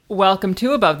Welcome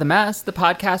to Above the Mess, the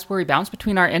podcast where we bounce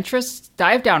between our interests,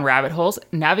 dive down rabbit holes,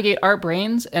 navigate our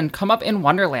brains, and come up in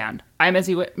Wonderland. I'm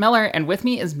Izzy Miller, and with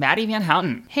me is Maddie Van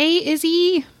Houten. Hey,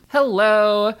 Izzy.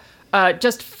 Hello.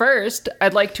 Just first,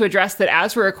 I'd like to address that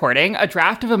as we're recording, a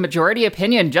draft of a majority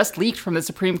opinion just leaked from the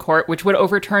Supreme Court, which would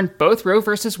overturn both Roe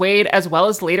v. Wade as well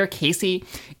as later Casey.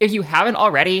 If you haven't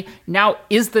already, now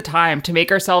is the time to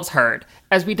make ourselves heard,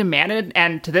 as we demanded an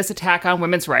end to this attack on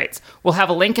women's rights. We'll have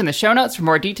a link in the show notes for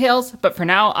more details, but for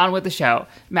now, on with the show.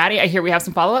 Maddie, I hear we have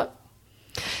some follow-up?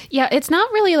 Yeah, it's not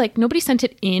really like nobody sent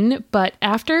it in, but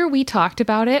after we talked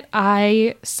about it,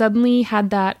 I suddenly had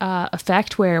that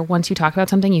effect where once you talk about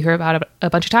something, you hear about it a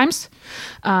bunch of times.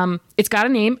 It's got a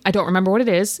name. I don't remember what it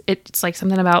is. It's like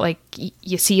something about like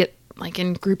you see it like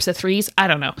in groups of threes. I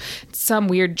don't know. It's some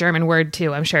weird German word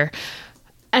too, I'm sure.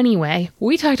 Anyway,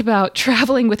 we talked about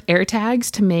traveling with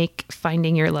AirTags to make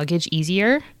finding your luggage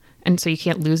easier, and so you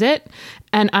can't lose it.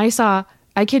 And I saw,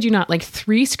 I kid you not, like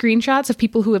 3 screenshots of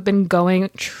people who have been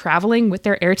traveling with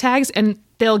their AirTags, and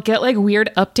they'll get like weird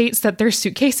updates that their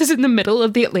suitcase is in the middle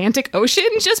of the Atlantic Ocean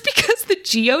just because the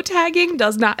geotagging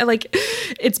does not, like,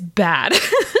 it's bad.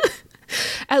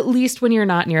 At least when you're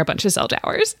not near a bunch of cell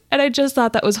towers. And I just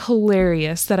thought that was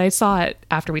hilarious that I saw it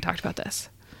after we talked about this.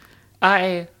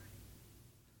 I'm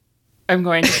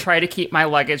going to try to keep my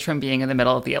luggage from being in the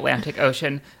middle of the Atlantic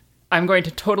Ocean. I'm going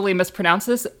to totally mispronounce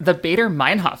this, the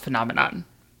Bader-Meinhof phenomenon.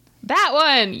 That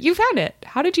one! You found it.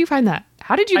 How did you find that?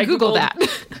 How did you Google that?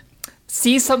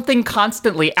 See something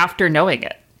constantly after knowing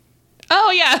it.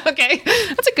 Oh, yeah. Okay.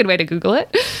 That's a good way to Google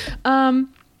it.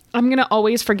 I'm going to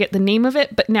always forget the name of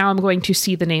it, but now I'm going to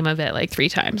see the name of it like 3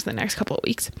 times the next couple of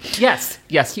weeks. Yes.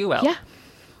 Yes, you will. Yeah.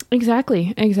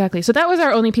 Exactly. So that was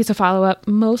our only piece of follow-up,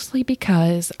 mostly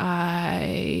because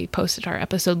I posted our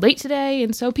episode late today,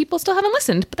 and so people still haven't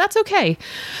listened, but that's okay.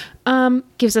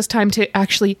 Gives us time to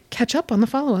actually catch up on the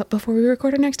follow-up before we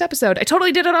record our next episode. I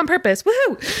totally did it on purpose.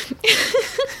 Woohoo!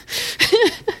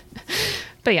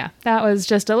 But yeah, that was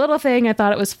just a little thing. I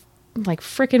thought it was like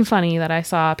freaking funny that I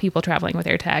saw people traveling with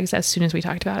AirTags as soon as we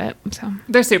talked about it. So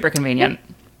they're super convenient.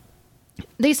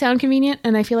 They sound convenient,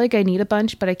 and I feel like I need a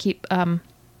bunch, but I keep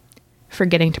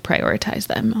forgetting to prioritize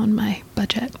them on my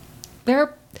budget.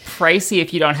 They're pricey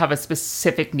if you don't have a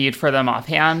specific need for them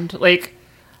offhand. Like,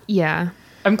 yeah.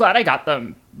 I'm glad I got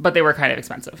them, but they were kind of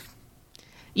expensive.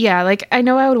 Yeah, like I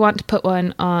know I would want to put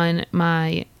one on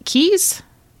my keys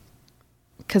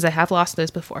because I have lost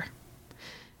those before.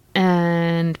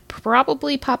 And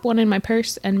probably pop one in my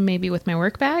purse and maybe with my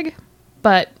work bag.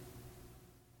 But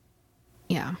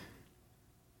yeah.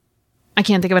 I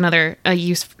can't think of another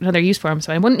use for them,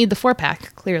 so I wouldn't need the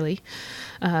 4-pack, clearly.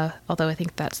 Although I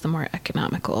think that's the more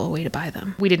economical way to buy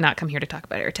them. We did not come here to talk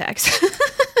about AirTags.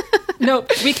 No,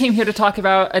 we came here to talk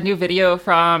about a new video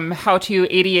from How to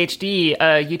ADHD,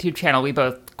 a YouTube channel we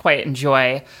both quite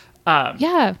enjoy.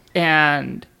 Yeah.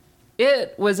 And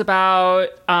it was about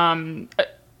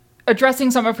addressing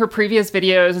some of her previous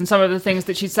videos and some of the things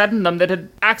that she said in them that had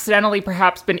accidentally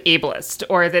perhaps been ableist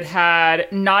or that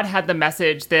had not had the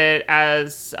message that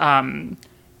as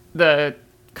the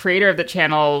creator of the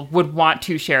channel would want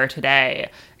to share today.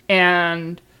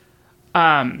 And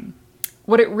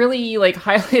what it really like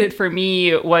highlighted for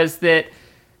me was that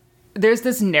there's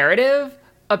this narrative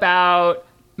about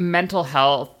mental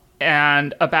health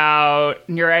and about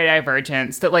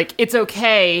neurodivergence that like it's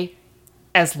okay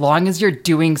as long as you're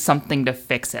doing something to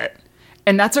fix it.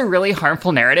 And that's a really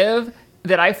harmful narrative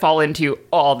that I fall into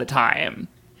all the time.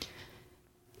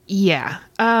 Yeah.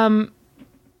 I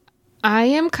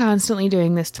am constantly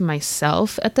doing this to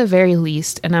myself at the very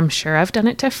least, and I'm sure I've done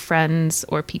it to friends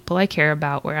or people I care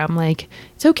about where I'm like,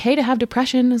 it's okay to have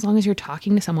depression as long as you're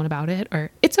talking to someone about it, or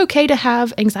it's okay to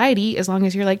have anxiety as long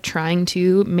as you're like trying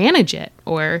to manage it,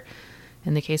 or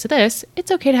in the case of this,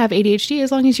 it's okay to have ADHD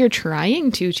as long as you're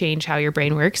trying to change how your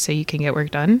brain works so you can get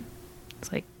work done.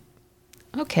 It's like,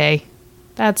 okay,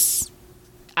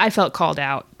 I felt called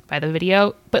out by the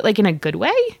video, but like in a good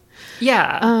way.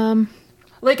 Yeah.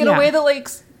 Like in a way that like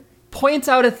points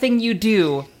out a thing you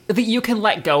do that you can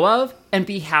let go of and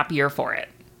be happier for it.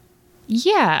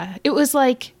 Yeah. It was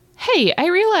like, hey, I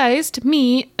realized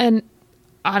me, and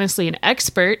honestly an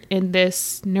expert in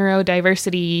this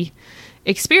neurodiversity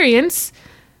experience,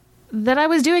 that I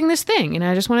was doing this thing, and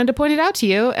I just wanted to point it out to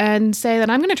you and say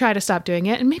that I'm going to try to stop doing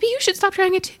it, and maybe you should stop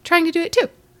trying to do it too.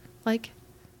 Like,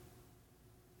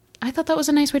 I thought that was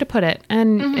a nice way to put it,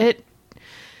 and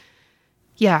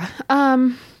yeah.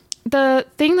 The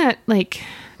thing that like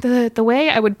the way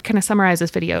I would kind of summarize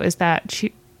this video is that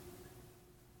she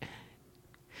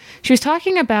was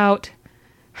talking about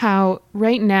how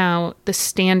right now the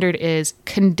standard is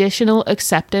conditional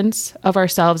acceptance of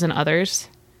ourselves and others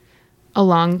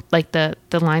along like the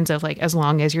lines of like, as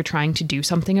long as you're trying to do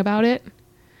something about it,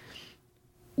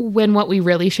 when what we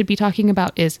really should be talking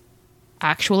about is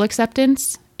actual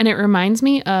acceptance. And it reminds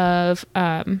me of,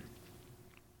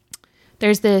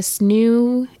 there's this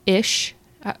new-ish,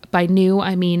 by new,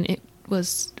 I mean, it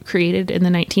was created in the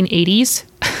 1980s.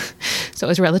 So it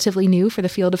was relatively new for the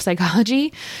field of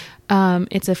psychology.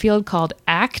 It's a field called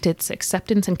ACT. It's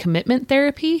acceptance and commitment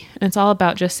therapy. And it's all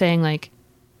about just saying like,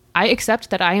 I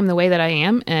accept that I am the way that I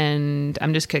am, and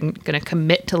I'm just going to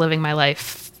commit to living my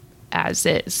life as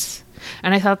is.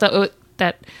 And I thought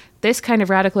that this kind of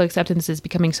radical acceptance is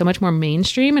becoming so much more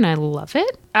mainstream, and I love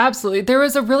it. Absolutely. There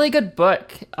was a really good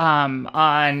book on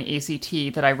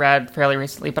ACT that I read fairly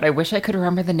recently, but I wish I could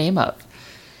remember the name of.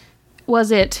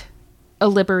 Was it A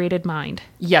Liberated Mind?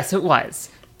 Yes, it was.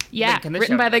 Yeah,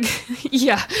 written by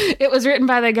yeah, it was written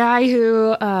by the guy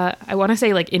who I want to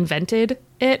say like invented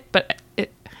it, but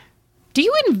do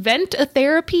you invent a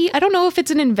therapy? I don't know if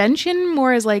it's an invention,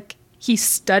 more as like he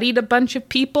studied a bunch of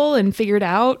people and figured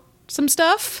out some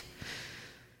stuff.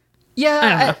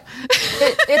 Yeah,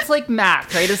 it's like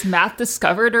math, right? Is math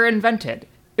discovered or invented?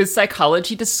 Is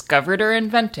psychology discovered or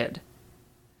invented?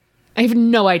 I have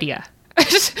no idea.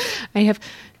 I have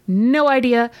no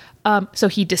idea. So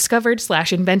he discovered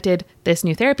 / invented this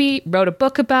new therapy, wrote a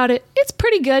book about it. It's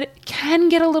pretty good. It can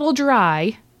get a little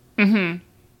dry. Mm-hmm.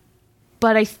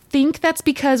 But I think that's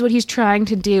because what he's trying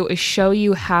to do is show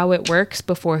you how it works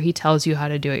before he tells you how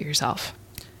to do it yourself.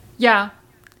 Yeah.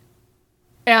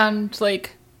 And,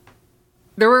 like,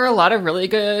 there were a lot of really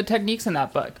good techniques in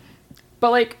that book.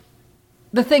 But, like,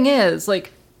 the thing is,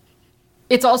 like,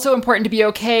 it's also important to be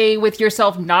okay with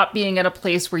yourself not being in a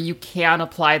place where you can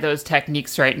apply those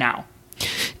techniques right now.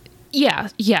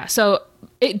 Yeah. So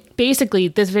it basically,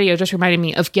 this video just reminded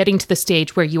me of getting to the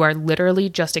stage where you are literally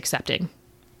just accepting.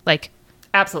 Like,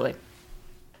 absolutely.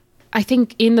 I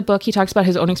think in the book he talks about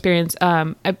his own experience.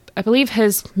 I believe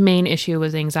his main issue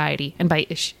was anxiety. And by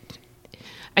issue,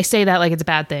 I say that like it's a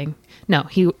bad thing. No,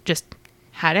 he just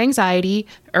had anxiety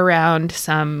around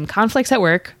some conflicts at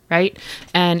work, right?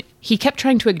 And he kept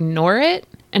trying to ignore it,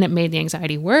 and it made the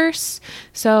anxiety worse.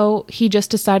 So he just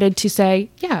decided to say,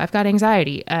 yeah, I've got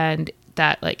anxiety. And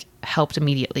that like helped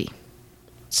immediately.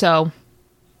 So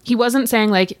he wasn't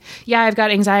saying like, yeah, I've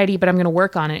got anxiety, but I'm going to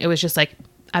work on it. It was just like,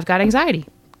 I've got anxiety.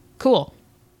 Cool.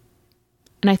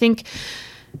 And I think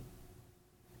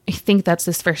that's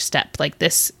this first step. Like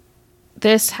this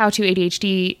How to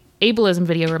ADHD ableism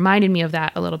video reminded me of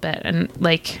that a little bit. And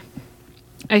like,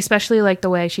 I especially like the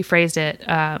way she phrased it.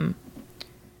 How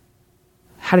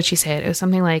did she say it? It was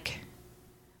something like,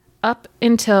 up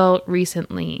until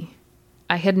recently,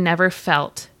 I had never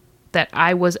felt that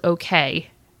I was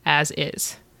okay as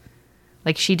is.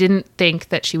 Like, she didn't think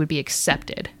that she would be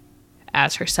accepted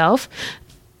as herself.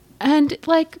 And,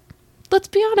 like, let's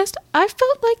be honest, I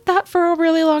felt like that for a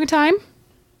really long time.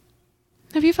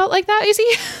 Have you felt like that, Izzy?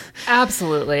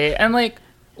 Absolutely. And, like,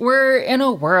 we're in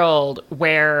a world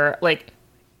where, like,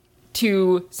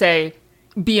 to, say,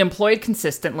 be employed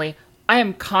consistently, I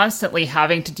am constantly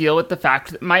having to deal with the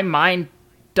fact that my mind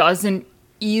doesn't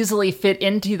easily fit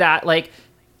into that, like,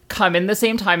 come in the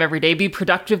same time every day, be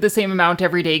productive the same amount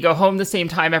every day, go home the same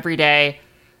time every day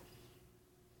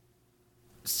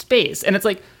space. And it's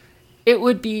like, it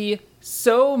would be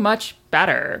so much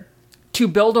better to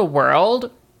build a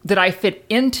world that I fit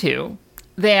into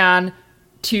than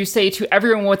to say to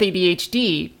everyone with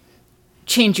ADHD,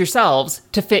 change yourselves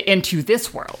to fit into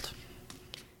this world.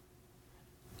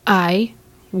 I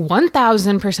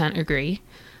 1000% agree.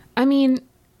 I mean,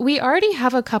 we already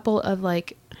have a couple of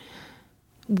like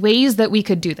ways that we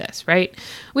could do this, right?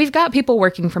 We've got people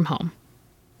working from home.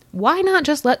 Why not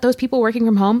just let those people working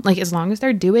from home, like as long as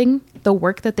they're doing the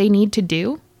work that they need to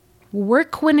do,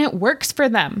 work when it works for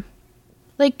them?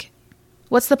 Like,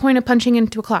 what's the point of punching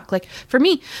into a clock? Like, for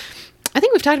me, I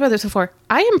think we've talked about this before.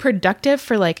 I am productive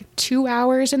for like 2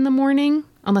 hours in the morning,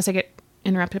 unless I get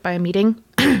interrupted by a meeting,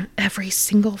 every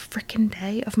single freaking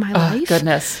day of my life.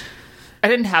 Goodness. I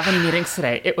didn't have any meetings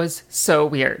today. It was so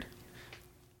weird.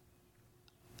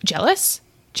 Jealous?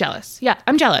 Yeah,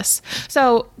 I'm jealous.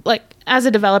 So, like, as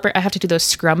a developer, I have to do those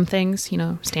Scrum things,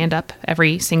 stand up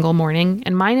every single morning.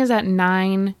 And mine is at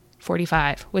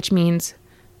 9:45, which means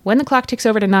when the clock ticks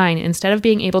over to 9, instead of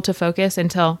being able to focus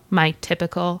until my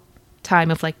typical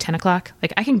time of like 10 o'clock,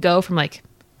 like I can go from like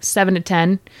 7 to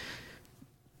 10,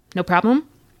 no problem.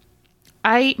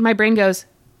 My brain goes,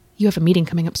 you have a meeting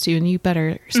coming up soon. You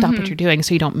better stop what you're doing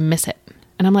so you don't miss it.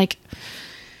 And I'm like,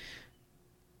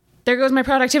 there goes my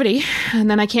productivity. And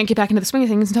then I can't get back into the swing of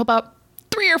things until about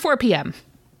 3 or 4 p.m.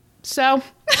 So,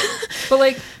 but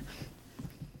like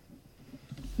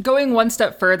going one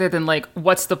step further than like,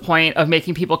 what's the point of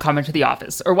making people come into the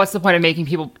office? Or what's the point of making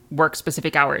people work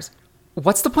specific hours?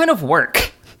 What's the point of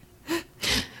work?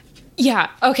 Yeah.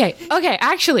 Okay.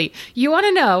 Actually, you want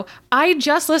to know, I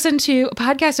just listened to a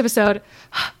podcast episode.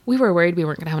 We were worried we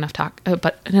weren't going to have enough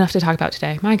to talk about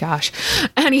today. My gosh.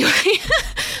 Anyway,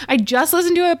 I just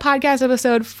listened to a podcast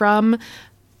episode from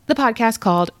the podcast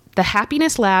called The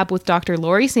Happiness Lab with Dr.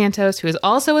 Laurie Santos, who is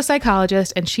also a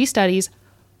psychologist, and she studies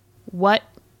what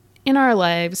in our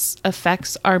lives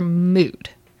affects our mood,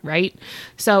 right?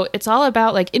 So it's all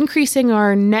about like increasing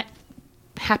our net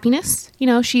happiness. You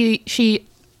know, she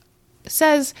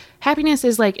says happiness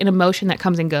is like an emotion that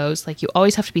comes and goes. Like you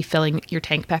always have to be filling your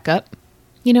tank back up,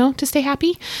 you know, to stay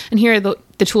happy. And here are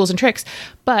the tools and tricks.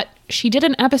 But she did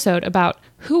an episode about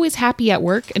who is happy at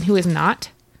work and who is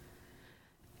not.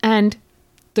 And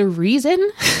the reason,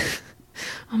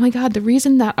 oh my God, the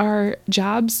reason that our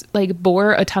jobs like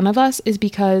bore a ton of us is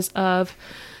because of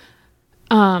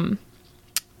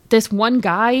this one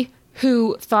guy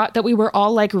who thought that we were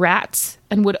all like rats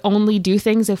and would only do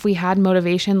things if we had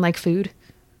motivation like food.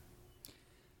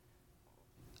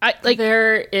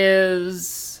 There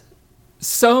is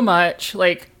so much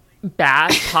like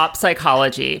bad pop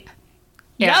psychology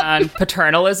and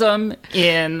paternalism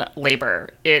in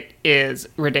labor. It is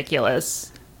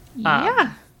ridiculous.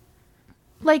 Yeah.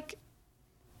 Like,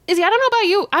 Izzy, I don't know about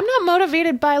you. I'm not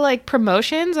motivated by like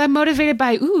promotions. I'm motivated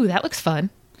by, ooh, that looks fun.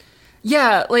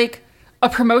 Yeah, like a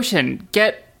promotion.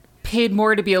 Get paid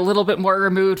more to be a little bit more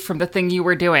removed from the thing you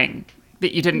were doing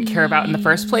that you didn't care about in the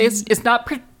first place is not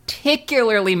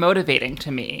particularly motivating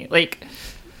to me. Like,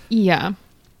 yeah.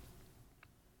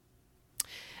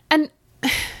 And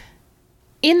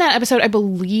in that episode, I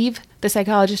believe the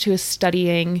psychologist who is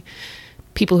studying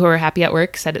people who are happy at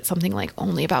work said it's something like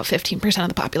only about 15% of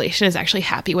the population is actually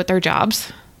happy with their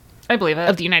jobs. I believe it.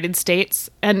 Of the United States.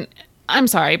 And I'm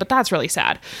sorry, but that's really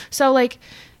sad. So like,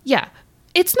 yeah,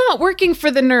 it's not working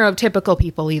for the neurotypical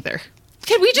people either.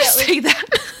 Can we just say that?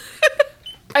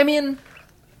 I mean,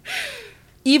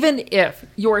 even if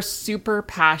you're super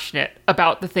passionate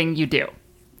about the thing you do,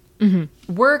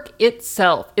 work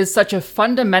itself is such a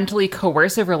fundamentally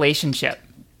coercive relationship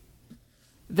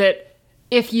that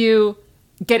if you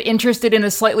get interested in a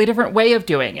slightly different way of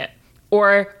doing it,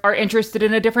 or are interested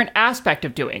in a different aspect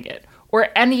of doing it, or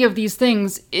any of these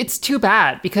things, it's too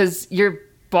bad because your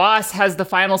boss has the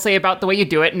final say about the way you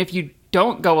do it. And if you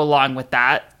don't go along with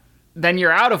that, then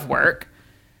you're out of work.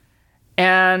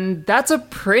 And that's a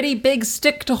pretty big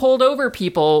stick to hold over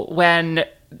people when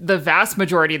the vast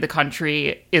majority of the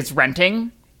country is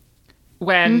renting,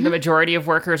 when the majority of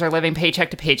workers are living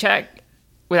paycheck to paycheck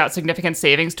without significant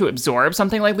savings to absorb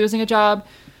something like losing a job.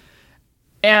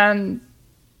 And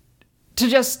to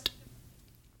just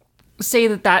say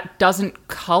that that doesn't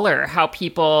color how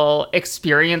people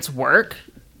experience work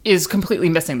is completely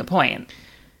missing the point.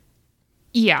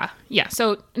 Yeah.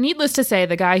 So needless to say,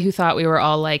 the guy who thought we were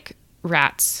all like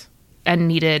rats and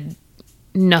needed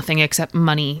nothing except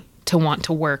money to want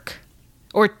to work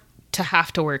or to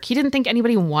have to work. He didn't think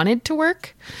anybody wanted to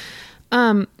work.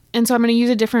 And so I'm going to use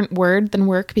a different word than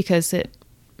work because it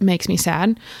makes me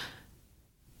sad.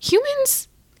 Humans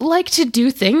like to do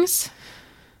things.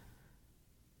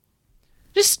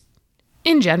 Just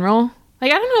in general.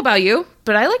 Like, I don't know about you,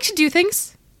 but I like to do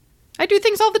things. I do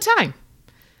things all the time.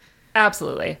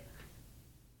 Absolutely.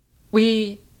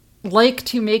 We like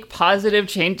to make positive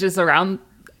changes around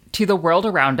to the world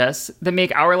around us that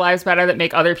make our lives better, that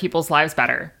make other people's lives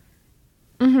better.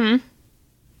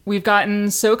 We've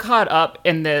gotten so caught up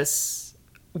in this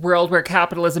world where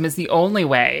capitalism is the only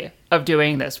way of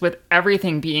doing this, with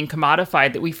everything being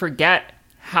commodified, that we forget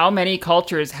how many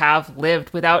cultures have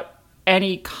lived without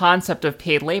any concept of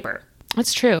paid labor.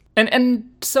 That's true. And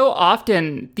so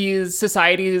often these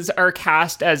societies are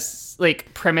cast as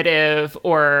like primitive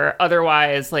or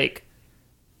otherwise like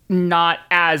not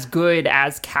as good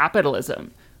as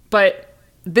capitalism. But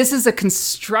this is a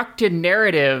constructed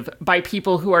narrative by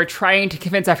people who are trying to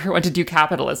convince everyone to do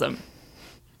capitalism.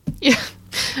 Yeah,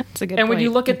 that's a good point. And when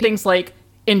you look at things like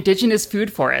indigenous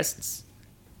food forests,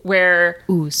 where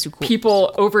so cool.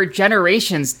 people over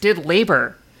generations did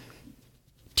labor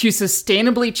to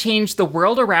sustainably change the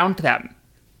world around them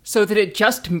so that it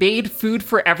just made food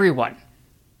for everyone.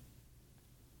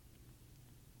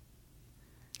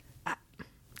 I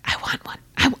want one.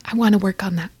 I want to work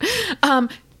on that.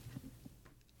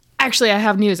 Actually, I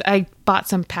have news. I bought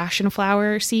some passion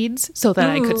flower seeds so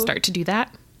that I could start to do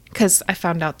that. Because I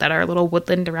found out that our little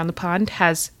woodland around the pond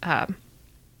has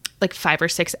like 5 or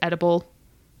 6 edible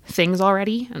things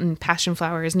already, and passion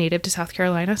flower is native to South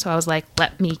Carolina, so I was like,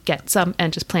 let me get some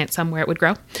and just plant some where it would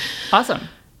grow. Awesome.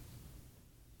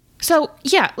 So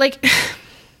yeah, like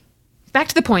back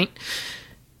to the point,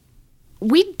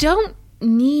 we don't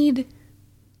need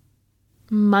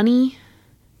money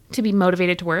to be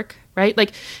motivated to work, right?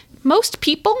 Like most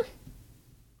people,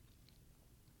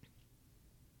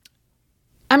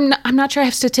 I'm not sure I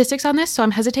have statistics on this, so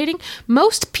I'm hesitating.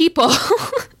 Most people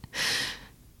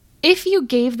if you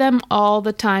gave them all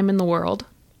the time in the world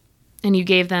and you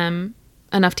gave them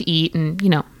enough to eat and, you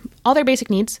know, all their basic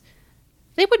needs,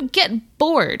 they would get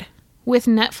bored with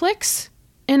Netflix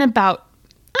in about,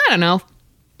 I don't know,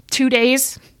 2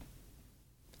 days.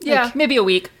 Yeah, like, maybe a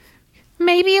week.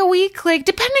 Maybe a week, like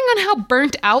depending on how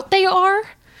burnt out they are.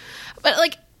 But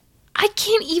like, I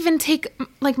can't even take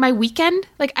like my weekend.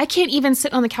 Like I can't even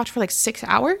sit on the couch for like 6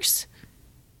 hours.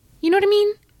 You know what I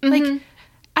mean? Mm-hmm. Like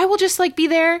I will just like be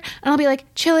there and I'll be like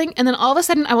chilling. And then all of a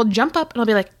sudden I will jump up and I'll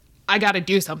be like, I got to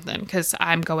do something because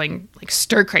I'm going like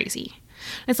stir crazy.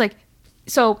 And it's like,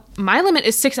 so my limit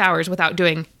is 6 hours without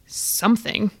doing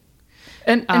something.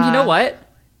 And you know what?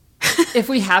 If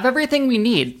we have everything we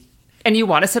need and you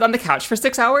want to sit on the couch for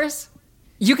 6 hours,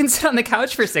 you can sit on the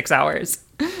couch for 6 hours.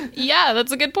 Yeah,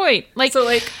 that's a good point. Like, so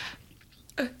like,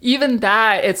 even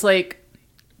that, it's like,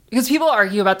 because people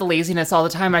argue about the laziness all the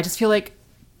time. I just feel like,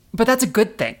 but that's a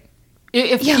good thing.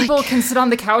 If people can sit on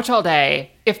the couch all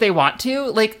day if they want to,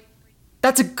 like,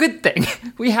 that's a good thing.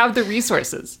 We have the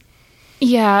resources.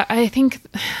 Yeah, I think,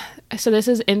 so this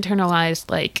is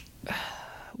internalized, like,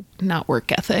 not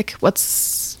work ethic. What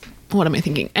am I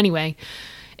thinking? Anyway,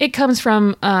 it comes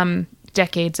from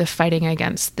decades of fighting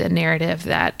against the narrative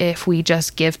that if we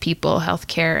just give people health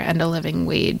care and a living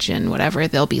wage and whatever,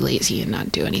 they'll be lazy and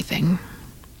not do anything.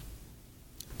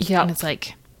 Yeah. And it's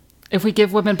like, if we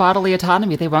give women bodily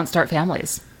autonomy, they won't start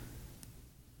families.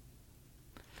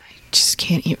 I just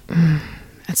can't even.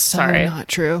 That's so not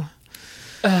true.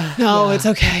 No, yeah. It's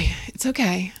okay. It's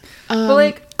okay. But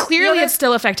like, clearly it's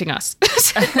still affecting us.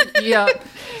 Yeah.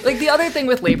 Like the other thing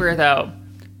with labor, though,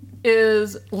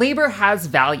 is labor has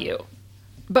value.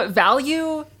 But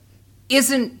value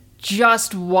isn't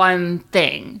just one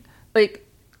thing. Like,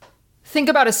 think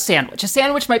about a sandwich. A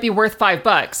sandwich might be worth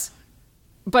 $5,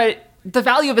 but the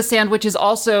value of a sandwich is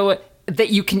also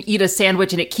that you can eat a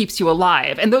sandwich and it keeps you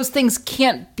alive. And those things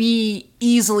can't be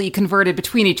easily converted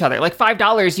between each other. Like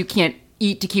 $5 you can't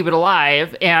eat to keep it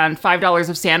alive, and $5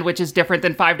 of sandwich is different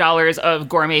than $5 of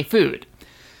gourmet food.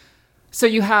 So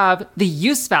you have the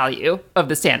use value of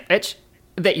the sandwich,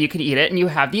 that you can eat it, and you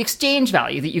have the exchange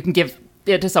value that you can give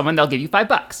it to someone, they'll give you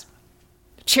 $5.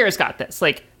 Chair's got this.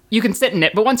 Like, you can sit in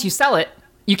it, but once you sell it,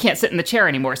 you can't sit in the chair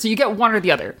anymore. So you get one or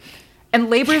the other. And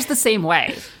labor's the same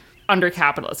way under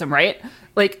capitalism, right?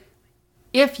 Like,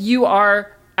 if you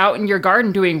are out in your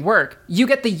garden doing work, you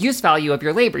get the use value of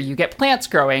your labor. You get plants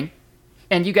growing,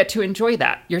 and you get to enjoy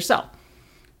that yourself.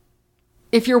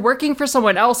 If you're working for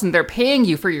someone else and they're paying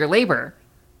you for your labor,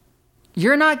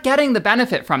 you're not getting the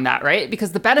benefit from that, right?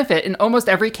 Because the benefit in almost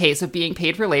every case of being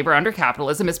paid for labor under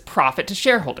capitalism is profit to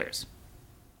shareholders.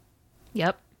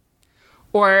 Yep.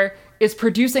 Or is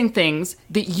producing things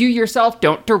that you yourself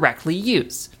don't directly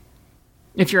use.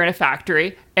 If you're in a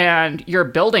factory and you're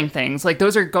building things, like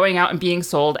those are going out and being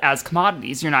sold as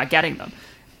commodities, you're not getting them.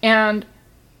 And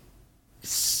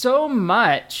so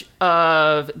much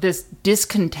of this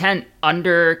discontent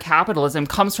under capitalism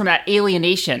comes from that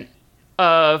alienation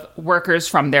of workers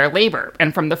from their labor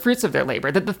and from the fruits of their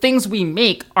labor, that the things we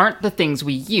make aren't the things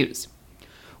we use.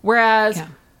 Whereas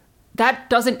that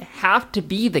doesn't have to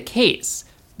be the case,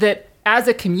 that as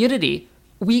a community,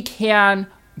 we can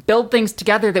build things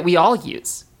together that we all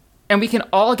use, and we can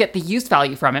all get the use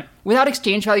value from it without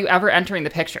exchange value ever entering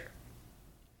the picture.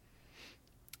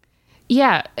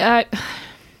 Yeah.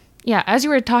 Yeah. As you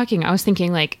were talking, I was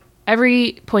thinking like,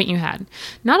 every point you had,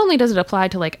 not only does it apply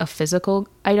to like a physical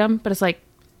item, but it's like,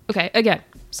 okay, again,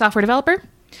 software developer,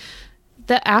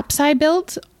 the apps I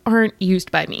build aren't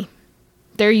used by me.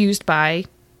 They're used by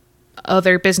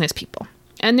other business people,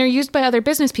 and they're used by other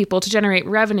business people to generate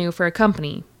revenue for a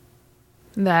company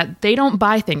that they don't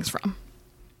buy things from,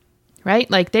 right?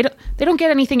 Like they don't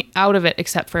get anything out of it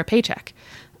except for a paycheck.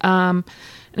 And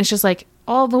it's just like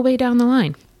all the way down the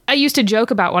line. I used to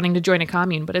joke about wanting to join a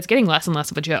commune, but it's getting less and less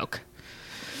of a joke.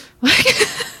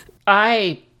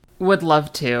 I would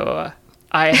love to.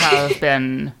 I have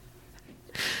been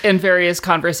in various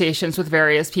conversations with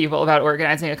various people about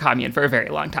organizing a commune for a very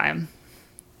long time.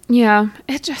 Yeah,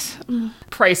 it just...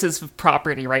 Prices of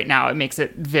property right now, it makes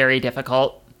it very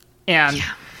difficult. And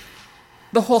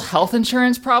The whole health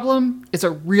insurance problem is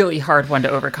a really hard one to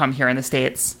overcome here in the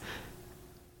States.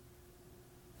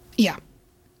 Yeah.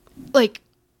 Like,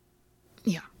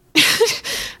 yeah.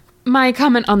 My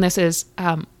comment on this is,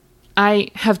 I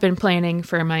have been planning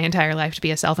for my entire life to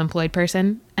be a self-employed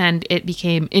person, and it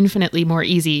became infinitely more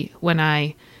easy when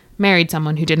I married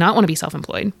someone who did not want to be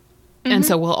self-employed. Mm-hmm. And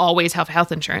so will always have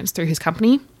health insurance through his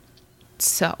company.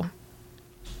 So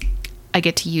I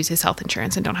get to use his health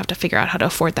insurance and don't have to figure out how to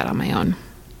afford that on my own.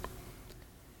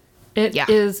 It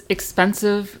is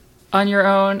expensive on your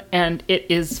own, and it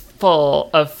is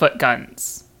full of foot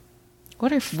guns.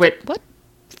 What are what?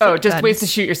 Oh, just ways to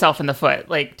shoot yourself in the foot,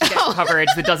 like to get coverage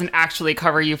that doesn't actually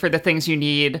cover you for the things you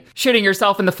need. Shooting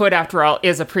yourself in the foot, after all,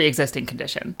 is a pre-existing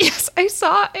condition. Yes, I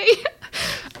saw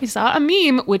a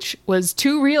meme, which was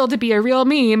too real to be a real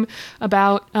meme,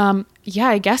 about,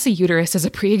 I guess a uterus is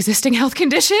a pre-existing health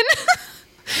condition.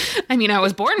 I mean, I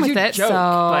was born with it, joke,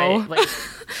 so... But,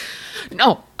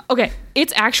 No, okay,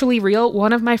 it's actually real.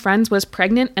 One of my friends was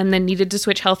pregnant and then needed to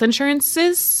switch health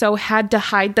insurances, so had to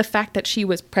hide the fact that she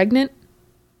was pregnant,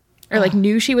 or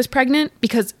knew she was pregnant,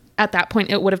 because at that point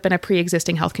it would have been a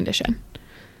pre-existing health condition.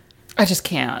 I just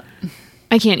can't.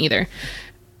 I can't either.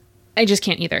 I just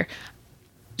can't either.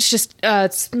 It's just,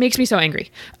 it makes me so angry.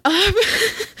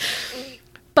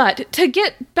 But to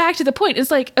get back to the point, it's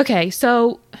like, okay,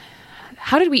 so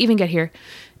how did we even get here?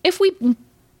 If we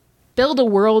build a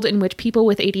world in which people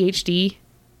with ADHD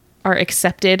are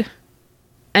accepted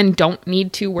and don't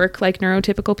need to work like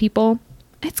neurotypical people,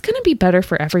 it's going to be better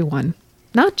for everyone.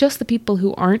 Not just the people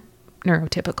who aren't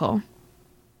neurotypical.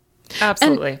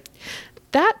 Absolutely. And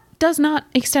that does not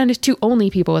extend to only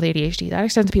people with ADHD. That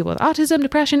extends to people with autism,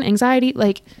 depression, anxiety.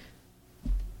 Like,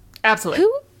 absolutely.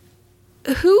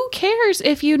 Who cares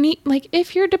if you need, like,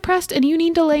 if you're depressed and you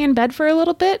need to lay in bed for a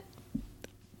little bit,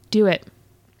 do it.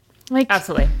 Like,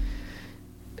 absolutely.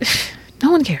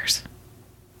 No one cares.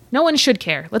 No one should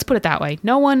care. Let's put it that way.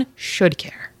 No one should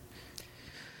care.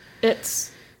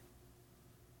 It's...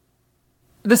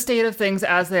 The state of things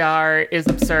as they are is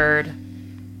absurd,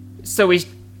 so we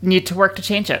need to work to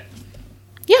change it.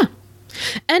 Yeah.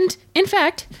 And in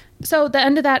fact, so the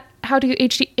end of that How to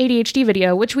ADHD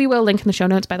video, which we will link in the show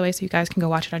notes, by the way, so you guys can go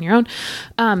watch it on your own.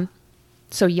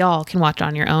 So y'all can watch it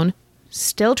on your own.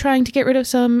 Still trying to get rid of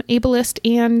some ableist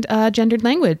and gendered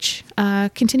language.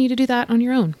 Continue to do that on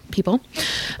your own, people.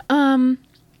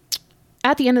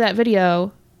 At the end of that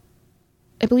video,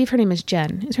 I believe her name is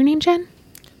Jen. Is her name Jen?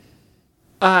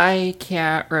 I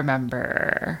can't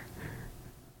remember.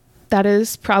 That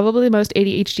is probably the most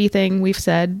ADHD thing we've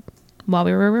said while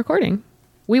we were recording.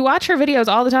 We watch her videos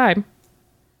all the time.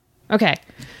 Okay.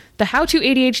 The How to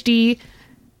ADHD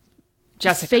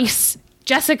Jessica.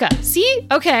 See?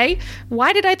 Okay.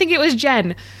 Why did I think it was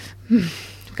Jen?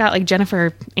 Got like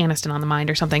Jennifer Aniston on the mind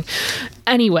or something.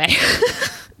 Anyway.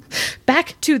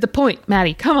 Back to the point,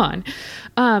 Maddie. Come on.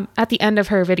 At the end of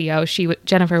her video,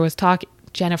 Jessica was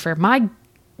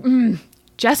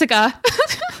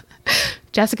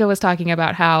talking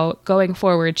about how going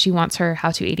forward, she wants her How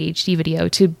to ADHD video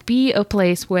to be a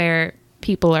place where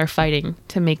people are fighting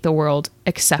to make the world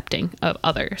accepting of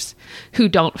others who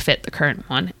don't fit the current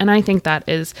one. And I think that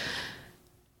is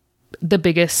the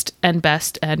biggest and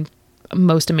best and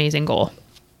most amazing goal.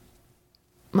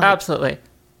 Absolutely.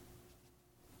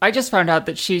 I just found out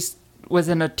that she was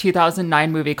in a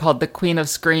 2009 movie called The Queen of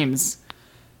Screams,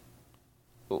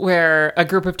 where a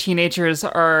group of teenagers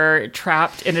are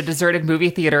trapped in a deserted movie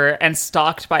theater and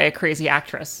stalked by a crazy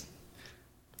actress.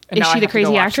 And is she the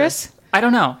crazy actress? This. I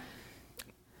don't know.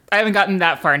 I haven't gotten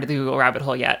that far into the Google rabbit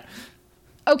hole yet.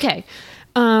 Okay.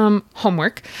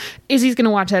 Homework. Izzy's going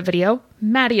to watch that video.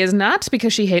 Maddie is not,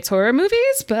 because she hates horror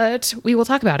movies, but we will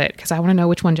talk about it because I want to know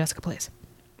which one Jessica plays.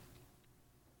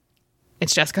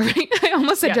 It's Jessica, right? I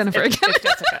almost said Jennifer again. It's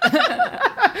Jessica.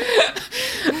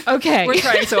 Okay. We're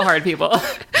trying so hard, people.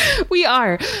 We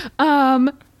are.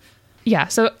 Yeah,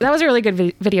 so that was a really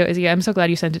good video, Izzy. I'm so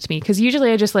glad you sent it to me, because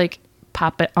usually I just like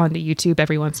pop it onto YouTube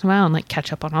every once in a while and like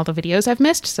catch up on all the videos I've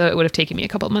missed. So it would have taken me a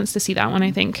couple of months to see that one,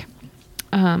 I think.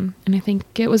 And I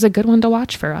think it was a good one to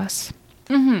watch for us.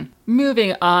 Mm-hmm.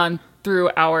 Moving on through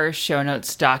our show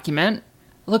notes document,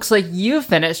 looks like you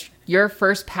finished your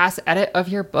first pass edit of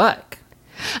your book.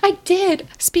 I did.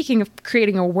 Speaking of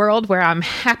creating a world where I'm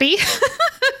happy.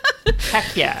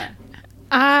 Heck yeah.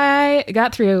 I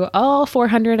got through all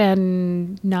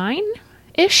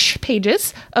 409-ish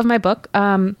pages of my book.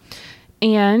 And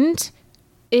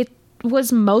it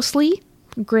was mostly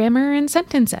grammar and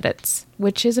sentence edits,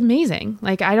 which is amazing.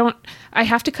 Like, I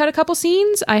have to cut a couple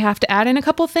scenes. I have to add in a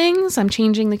couple things. I'm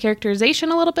changing the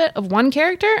characterization a little bit of one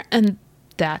character, and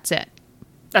that's it.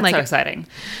 That's so exciting.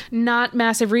 Not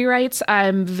massive rewrites.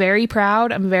 I'm very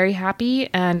proud. I'm very happy.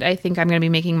 And I think I'm going to be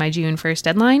making my June 1st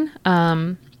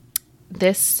deadline.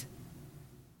 This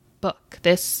book,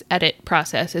 this edit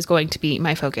process is going to be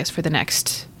my focus for the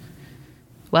next,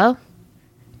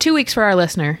 2 weeks for our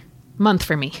listener, month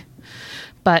for me.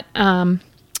 But I'm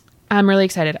really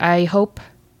excited. I hope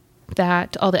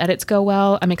that all the edits go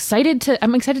well. I'm excited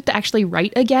to actually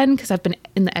write again because I've been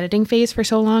in the editing phase for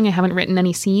so long. I haven't written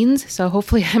any scenes, so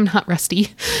hopefully I'm not rusty.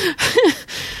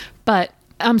 But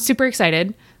I'm super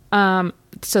excited.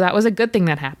 So that was a good thing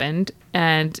that happened.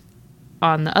 And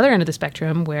on the other end of the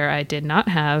spectrum, where I did not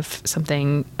have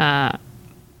something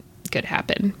good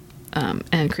happen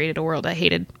and created a world I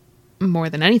hated more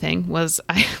than anything, was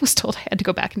I was told I had to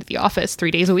go back into the office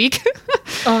 3 days a week.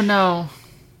 Oh, no.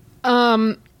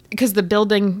 Because the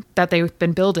building that they've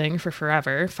been building for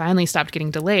forever finally stopped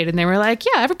getting delayed. And they were like,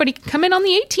 yeah, everybody come in on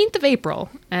the 18th of April.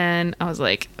 And I was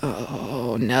like,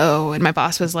 oh, no. And my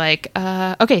boss was like,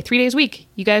 okay, 3 days a week.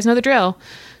 You guys know the drill.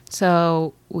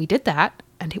 So we did that.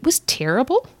 And it was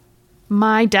terrible.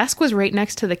 My desk was right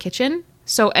next to the kitchen.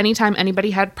 So anytime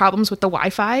anybody had problems with the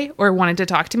Wi-Fi or wanted to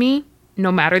talk to me,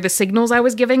 no matter the signals I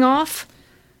was giving off,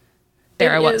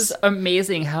 there I was. It is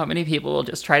amazing how many people will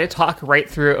just try to talk right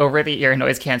through over-the-ear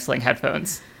noise-canceling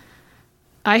headphones.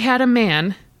 I had a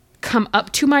man come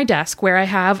up to my desk where I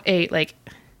have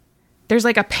there's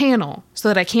a panel so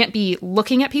that I can't be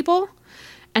looking at people.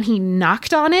 And he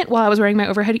knocked on it while I was wearing my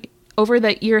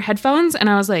over-the-ear headphones. And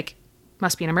I was like,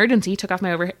 must be an emergency. Took off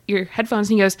my over-ear headphones.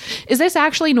 And he goes, is this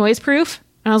actually noise-proof?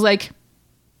 And I was like,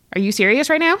 are you serious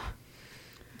right now?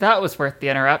 That was worth the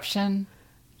interruption.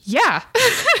 Yeah.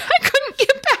 I couldn't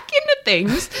get back into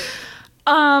things.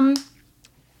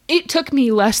 It took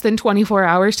me less than 24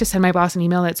 hours to send my boss an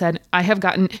email that said, I have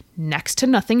gotten next to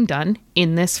nothing done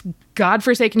in this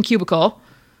godforsaken cubicle.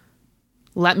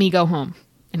 Let me go home.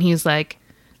 And he's like,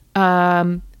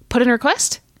 put in a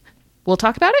request. We'll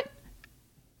talk about it.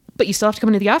 But you still have to come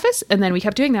into the office. And then we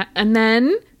kept doing that. And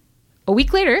then a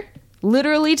week later,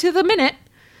 literally to the minute,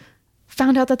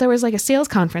 found out that there was a sales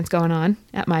conference going on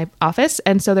at my office.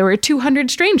 And so there were 200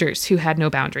 strangers who had no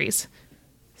boundaries.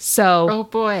 So, oh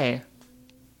boy,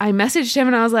 I messaged him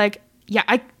and I was like, yeah,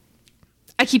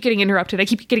 I keep getting interrupted. I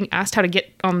keep getting asked how to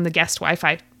get on the guest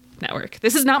Wi-Fi network.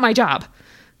 This is not my job.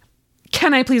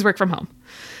 Can I please work from home?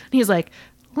 And he's like,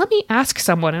 let me ask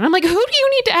someone. And I'm like, who do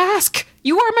you need to ask?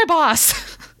 You are my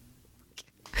boss.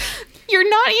 You're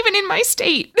not even in my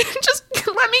state. Just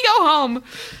let me go home.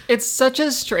 It's such a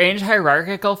strange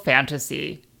hierarchical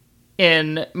fantasy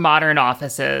in modern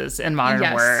offices and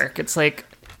modern work. It's like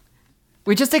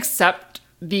we just accept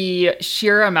the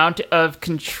sheer amount of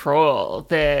control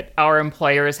that our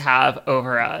employers have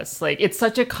over us. Like, it's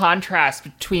such a contrast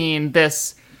between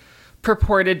this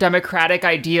purported democratic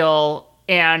ideal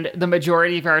and the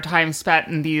majority of our time spent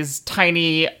in these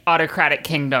tiny autocratic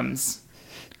kingdoms.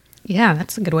 Yeah,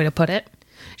 that's a good way to put it.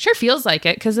 Sure feels like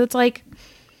it, because it's like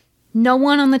no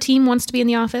one on the team wants to be in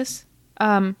the office.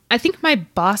 I think my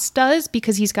boss does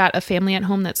because he's got a family at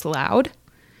home that's loud.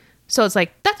 So it's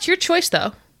like, that's your choice,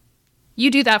 though.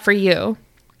 You do that for you.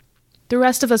 The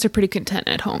rest of us are pretty content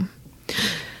at home.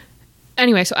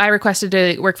 Anyway, so I requested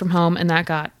to work from home, and that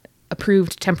got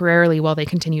approved temporarily while they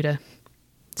continue to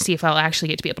see if I'll actually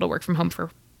get to be able to work from home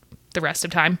for the rest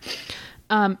of time.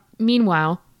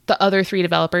 Meanwhile, the other 3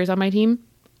 developers on my team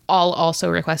all also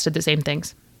requested the same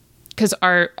things, because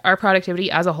our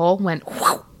productivity as a whole went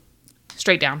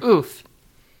straight down. Oof.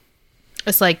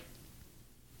 It's like,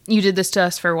 you did this to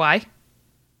us for why?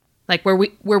 Like, were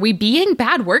we being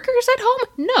bad workers at home?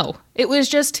 No. It was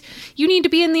just, you need to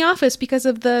be in the office because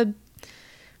of the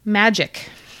magic,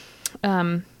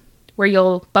 where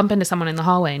you'll bump into someone in the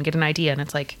hallway and get an idea, and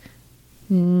it's like,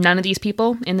 none of these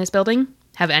people in this building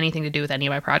have anything to do with any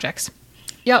of my projects.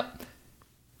 Yep.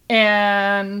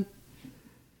 And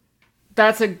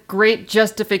that's a great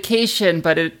justification,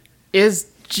 but it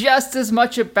is just as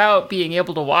much about being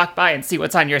able to walk by and see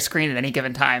what's on your screen at any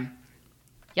given time.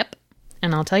 Yep.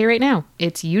 And I'll tell you right now,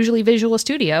 it's usually Visual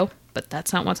Studio, but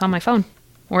that's not what's on my phone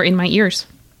or in my ears.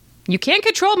 You can't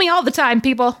control me all the time,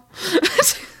 people.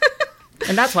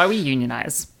 And that's why we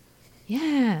unionize.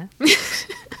 Yeah.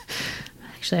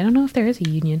 Actually, I don't know if there is a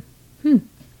union.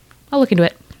 I'll look into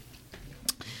it.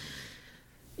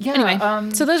 Yeah.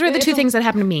 Anyway, so those were the 2 things that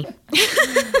happened to me.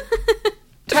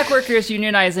 Tech workers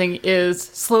unionizing is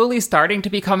slowly starting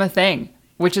to become a thing,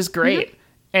 which is great. Mm-hmm.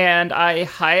 And I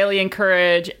highly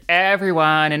encourage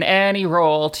everyone in any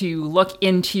role to look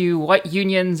into what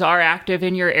unions are active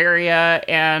in your area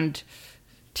and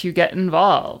to get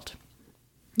involved.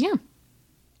 Yeah.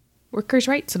 Workers'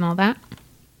 rights and all that.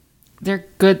 They're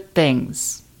good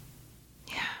things.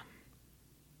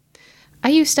 I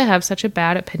used to have such a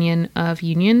bad opinion of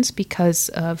unions because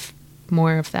of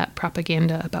more of that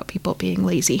propaganda about people being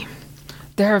lazy.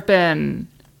 There have been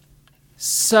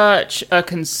such a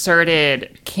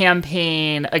concerted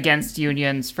campaign against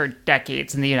unions for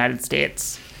decades in the United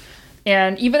States.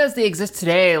 And even as they exist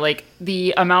today, like,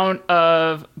 the amount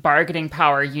of bargaining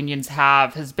power unions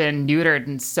have has been neutered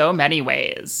in so many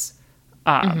ways.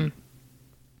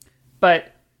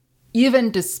 But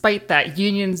even despite that,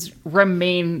 unions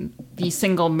remain the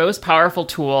single most powerful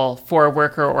tool for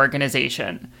worker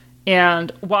organization.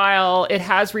 And while it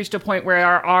has reached a point where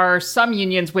there are some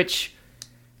unions which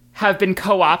have been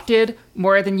co-opted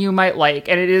more than you might like,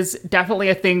 and it is definitely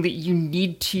a thing that you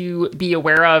need to be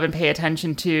aware of and pay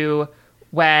attention to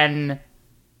when...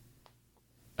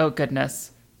 Oh,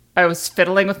 goodness. I was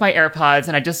fiddling with my AirPods,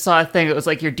 and I just saw a thing that was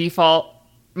like, your default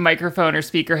microphone or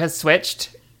speaker has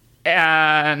switched.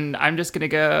 And I'm just going to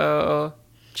go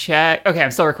check. Okay,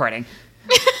 I'm still recording.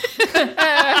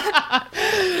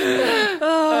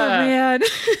 Oh, man.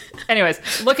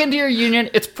 Anyways, look into your union.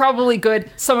 It's probably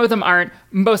good. Some of them aren't.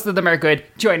 Most of them are good.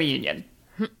 Join a union.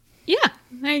 Yeah,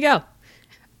 there you go.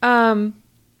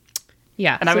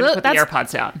 Yeah. And I'm going to put the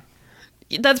AirPods down.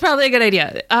 That's probably a good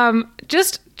idea.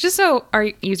 Just so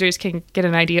our users can get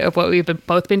an idea of what we've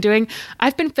both been doing,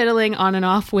 I've been fiddling on and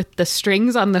off with the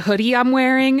strings on the hoodie I'm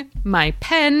wearing, my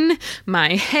pen,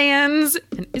 my hands,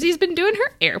 and Izzy's been doing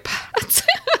her AirPods.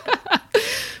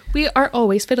 We are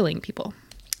always fiddling, people.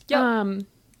 Yep.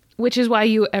 Which is why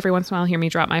you every once in a while hear me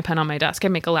drop my pen on my desk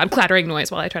and make a loud clattering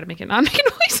noise while I try to make it not make a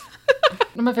noise.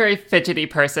 I'm a very fidgety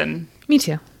person. Me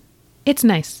too. It's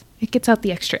nice. It gets out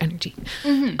the extra energy.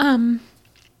 Mm-hmm.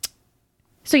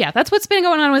 So yeah, that's what's been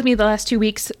going on with me the last 2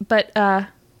 weeks. But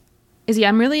Izzy,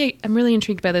 I'm really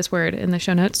intrigued by this word in the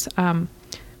show notes.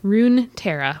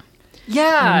 Runeterra.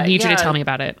 Yeah. I need you to tell me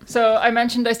about it. So I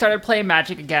mentioned I started playing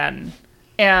Magic again,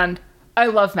 and I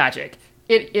love Magic.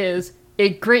 It is a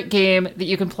great game that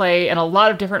you can play in a lot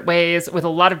of different ways with a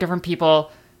lot of different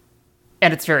people,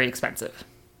 and it's very expensive.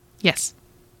 Yes.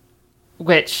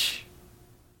 Which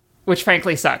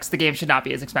frankly sucks. The game should not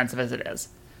be as expensive as it is.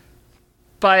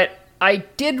 But I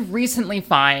did recently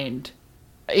find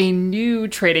a new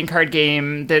trading card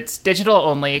game that's digital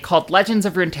only called Legends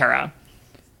of Runeterra,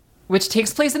 which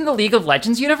takes place in the League of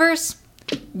Legends universe,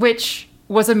 which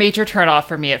was a major turnoff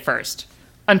for me at first,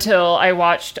 until I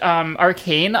watched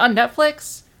Arcane on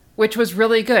Netflix, which was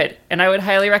really good, and I would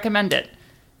highly recommend it.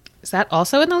 Is that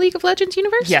also in the League of Legends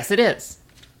universe? Yes, it is.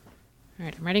 All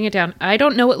right, I'm writing it down. I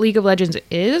don't know what League of Legends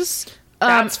is.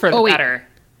 That's for the better.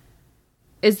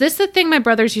 Is this the thing my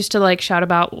brothers used to like shout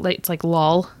about? Like, it's like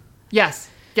LOL. Yes,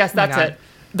 that's it.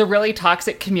 The really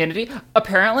toxic community.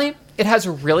 Apparently, it has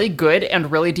really good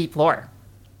and really deep lore.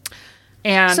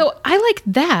 And so I like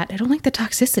that. I don't like the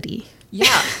toxicity.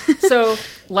 Yeah. So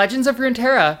Legends of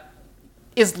Runeterra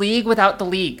is League without the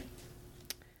League.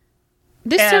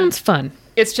 This sounds fun.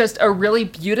 It's just a really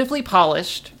beautifully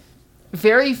polished,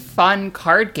 very fun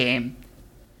card game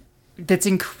that's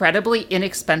incredibly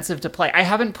inexpensive to play. I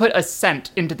haven't put a cent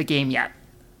into the game yet.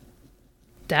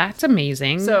 That's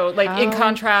amazing. So, like, in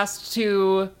contrast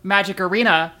to Magic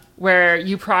Arena, where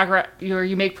you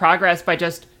make progress by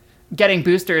just getting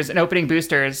boosters and opening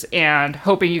boosters and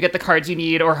hoping you get the cards you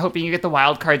need, or hoping you get the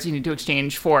wild cards you need to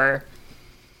exchange for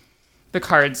the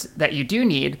cards that you do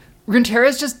need, Runeterra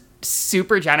is just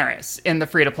super generous in the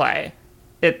free-to-play.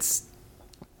 It's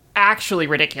actually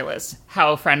ridiculous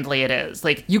how friendly it is.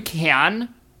 Like, you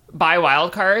can buy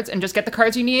wild cards and just get the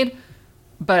cards you need,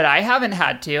 but I haven't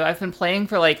had to. I've been playing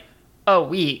for like a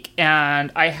week, and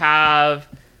I have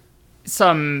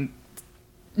some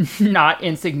not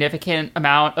insignificant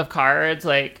amount of cards.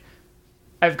 Like,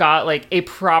 I've got like a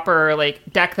proper like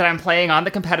deck that I'm playing on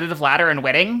the competitive ladder and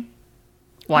winning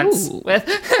once. With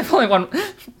I've only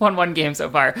won one game so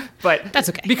far, but that's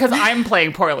okay because I'm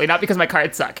playing poorly, not because my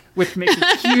cards suck, which makes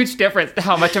a huge difference to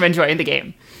how much I'm enjoying the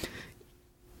game.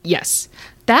 Yes,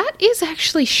 that is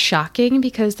actually shocking,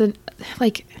 because the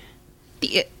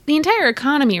entire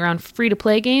economy around free to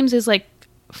play games is like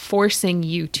forcing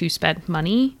you to spend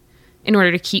money in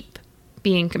order to keep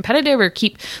being competitive, or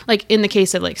keep, like, in the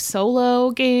case of like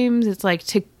solo games, it's like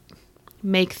to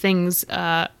make things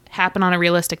happen on a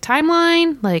realistic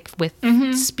timeline, like with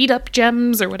speed up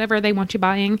gems or whatever they want you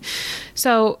buying.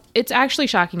 So it's actually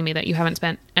shocking to me that you haven't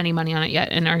spent any money on it yet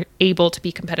and are able to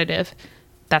be competitive.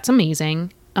 That's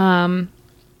amazing.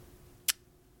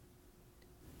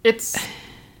 It's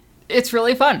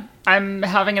really fun. I'm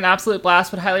having an absolute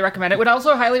blast. Would highly recommend it. Would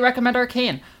also highly recommend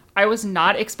Arcane. I was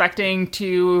not expecting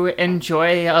to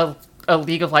enjoy a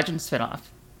League of Legends spinoff,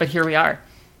 but here we are.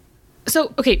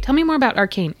 So, okay, tell me more about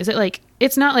Arcane. Is it like,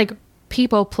 it's not like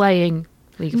people playing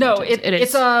League of Legends? No,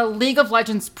 it's a League of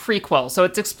Legends prequel. So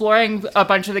it's exploring a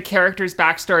bunch of the characters'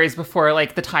 backstories before,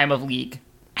 like, the time of League.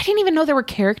 I didn't even know there were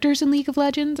characters in League of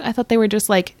Legends. I thought they were just,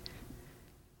 like,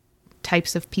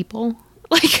 types of people.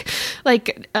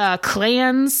 Like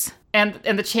clans. And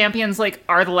the champions, like,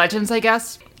 are the legends, I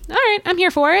guess. All right, I'm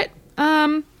here for it.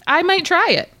 I might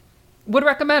try it. Would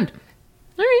recommend.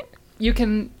 All right. You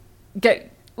can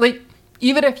get, like,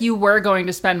 even if you were going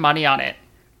to spend money on it,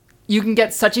 you can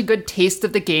get such a good taste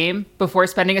of the game before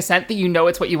spending a cent that you know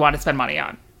it's what you want to spend money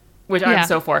on, which I'm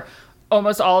so for.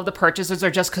 Almost all of the purchases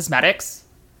are just cosmetics,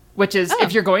 which is,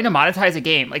 if you're going to monetize a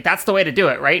game, like, that's the way to do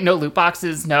it, right? No loot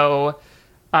boxes, no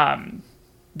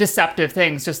deceptive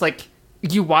things. Just, like,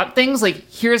 you want things, like,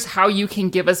 here's how you can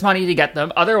give us money to get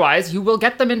them. Otherwise, you will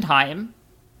get them in time,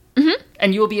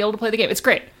 and you will be able to play the game. It's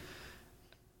great.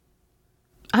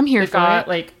 I'm here They've for got, it.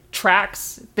 like,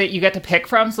 tracks that you get to pick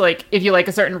from. So, like, if you like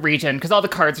a certain region, because all the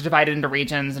cards are divided into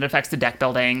regions and it affects the deck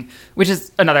building, which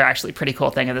is another actually pretty cool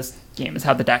thing of this game, is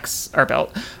how the decks are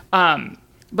built. But,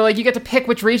 like, you get to pick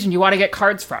which region you want to get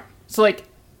cards from. So, like,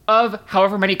 of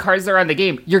however many cards there are in the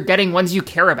game, you're getting ones you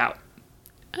care about.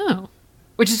 Oh.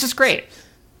 Which is just great.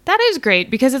 That is great,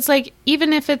 because it's like,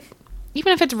 even if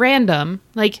it's random,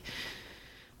 like,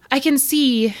 I can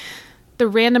see the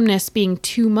randomness being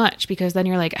too much, because then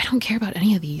you're like, I don't care about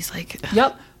any of these. Like,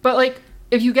 Yep. But, like,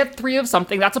 if you get 3 of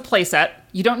something, that's a playset.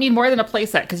 You don't need more than a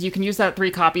playset, because you can use that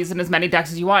 3 copies in as many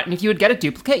decks as you want. And if you would get a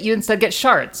duplicate, you instead get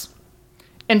shards.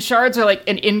 And shards are, like,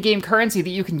 an in-game currency that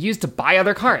you can use to buy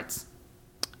other cards.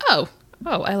 oh,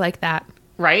 I like that.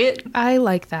 Right? I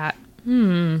like that.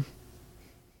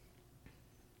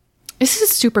 This is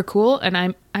super cool, and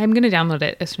I'm gonna download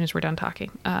it as soon as we're done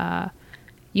talking.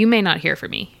 You may not hear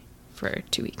from me for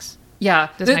 2 weeks. Yeah.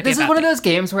 This might be This a is bad one of thing. those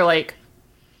games where, like,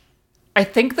 I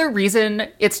think the reason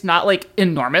it's not, like,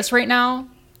 enormous right now,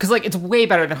 because, like, it's way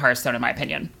better than Hearthstone, in my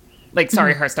opinion. Like,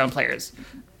 sorry, Hearthstone players.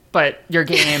 But your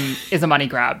game is a money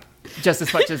grab, just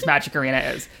as much as Magic Arena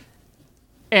is.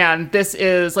 And this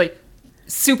is, like,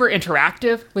 super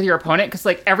interactive with your opponent, because,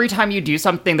 like, every time you do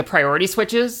something, the priority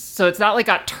switches. So it's not, like,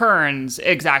 got turns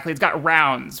exactly. It's got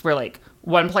rounds where, like,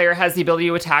 one player has the ability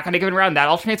to attack on a given round. That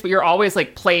alternates, but you're always,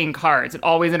 like, playing cards and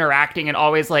always interacting and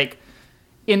always, like,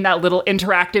 in that little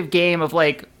interactive game of,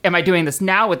 like, am I doing this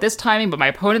now with this timing, but my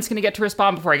opponent's going to get to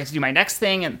respond before I get to do my next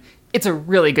thing. And it's a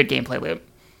really good gameplay loop.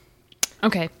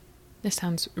 Okay, this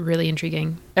sounds really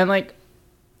intriguing. And, like,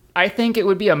 I think it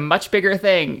would be a much bigger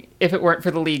thing if it weren't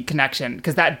for the League connection,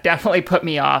 because that definitely put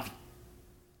me off.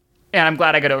 And I'm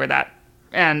glad I got over that.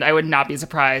 And I would not be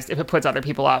surprised if it puts other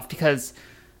people off, because,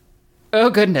 oh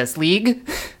goodness, League?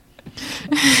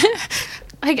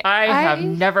 Like, I have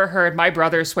never heard my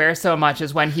brother swear so much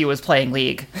as when he was playing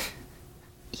League.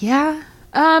 Yeah.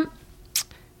 I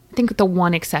think the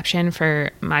one exception for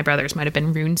my brothers might have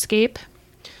been RuneScape.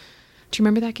 Do you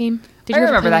remember that game? Did I you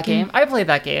ever remember play that game. I played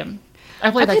that game. I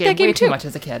played that game way too much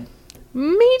as a kid.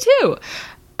 Me too.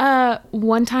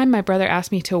 One time my brother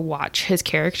asked me to watch his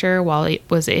character while it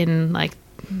was in, like,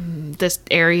 this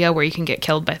area where you can get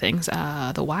killed by things.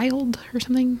 The Wild or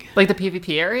something. Like the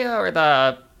PvP area or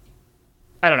the...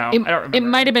 I don't know. I don't remember. It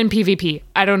might have been PvP.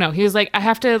 I don't know. He was like, I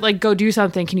have to, like, go do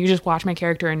something. Can you just watch my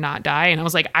character and not die? And I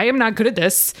was like, I am not good at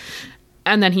this.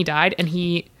 And then he died, and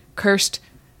he cursed,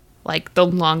 like, the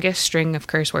longest string of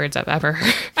curse words I ever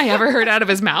heard out of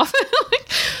his mouth.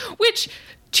 Which,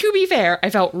 to be fair, I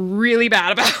felt really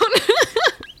bad about.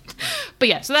 But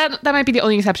yeah, so that might be the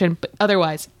only exception. But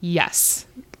otherwise, yes.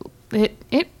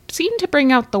 It seemed to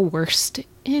bring out the worst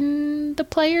in the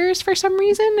players for some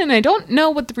reason, and I don't know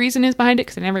what the reason is behind it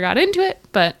because I never got into it,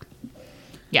 but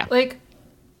yeah. Like,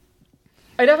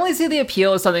 I definitely see the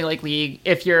appeal of something like League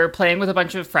if you're playing with a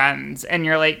bunch of friends and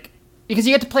you're like, because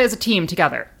you get to play as a team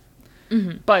together.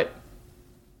 Mm-hmm. But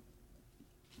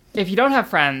if you don't have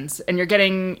friends and you're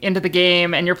getting into the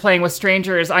game and you're playing with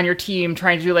strangers on your team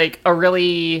trying to do, like, a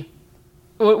really,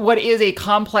 what is a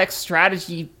complex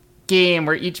strategy game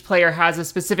where each player has a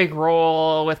specific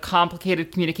role with complicated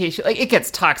communication, like, it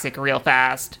gets toxic real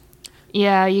fast.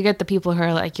 Yeah, you get the people who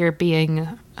are like, you're being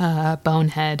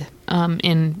bonehead,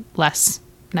 in less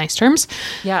nice terms.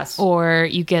 Yes. Or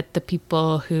you get the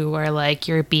people who are like,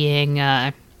 you're being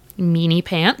meanie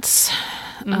pants.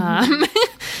 Mm-hmm.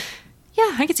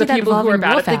 Yeah, I can see the that people who are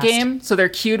bad at fast. the game, so they're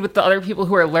queued with the other people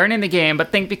who are learning the game,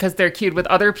 but think because they're queued with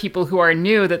other people who are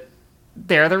new that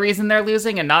they're the reason they're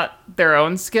losing and not their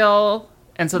own skill.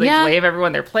 And so they blame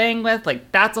everyone they're playing with.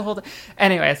 Like, that's a whole...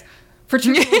 Anyways, for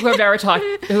two people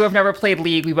who have never played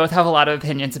League, we both have a lot of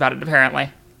opinions about it, apparently.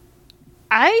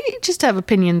 I just have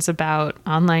opinions about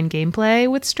online gameplay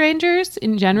with strangers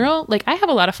in general. Like, I have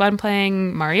a lot of fun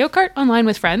playing Mario Kart online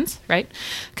with friends, right?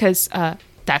 Because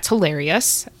that's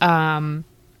hilarious. Even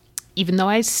though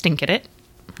I stink at it,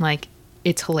 like,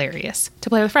 it's hilarious to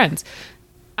play with friends.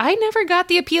 I never got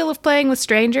the appeal of playing with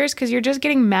strangers because you're just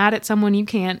getting mad at someone you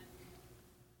can't,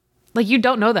 like, you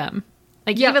don't know them.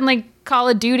 Like, even, like, Call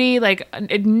of Duty, like, I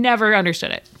never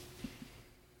understood it.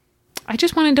 I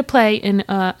just wanted to play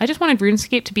I just wanted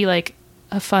RuneScape to be, like,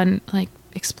 a fun, like,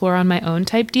 explore on my own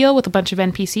type deal with a bunch of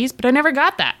NPCs, but I never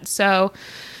got that, so.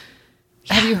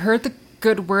 Yeah. Have you heard the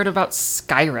good word about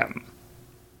Skyrim?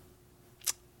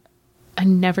 I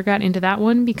never got into that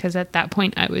one because at that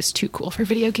point I was too cool for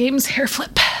video games. Hair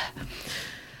flip.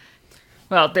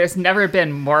 Well, there's never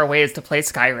been more ways to play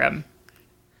Skyrim.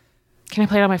 Can I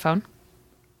play it on my phone?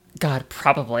 God,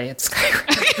 probably. It's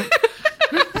Skyrim.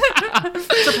 I'm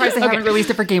surprised they haven't released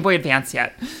it for Game Boy Advance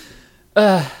yet.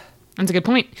 That's a good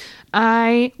point.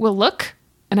 I will look,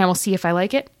 and I will see if I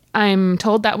like it. I'm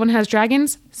told that one has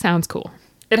dragons. Sounds cool.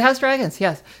 It has dragons,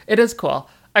 yes. It is cool.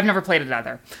 I've never played it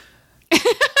either.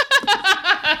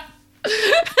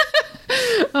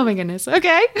 Oh my goodness.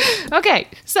 Okay.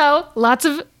 So, lots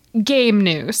of game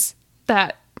news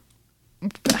that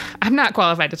I'm not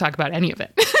qualified to talk about any of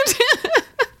it.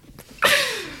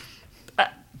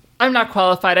 I'm not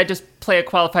qualified. I just play a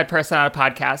qualified person on a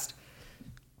podcast.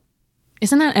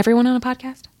 Isn't that everyone on a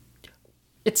podcast?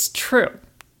 It's true.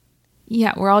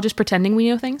 Yeah, we're all just pretending we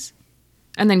know things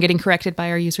and then getting corrected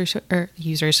by our listeners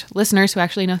who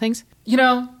actually know things. You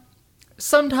know,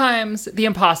 sometimes the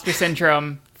imposter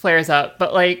syndrome flares up,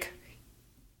 but like,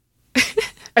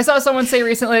 I saw someone say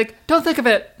recently, like, don't think of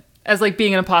it as like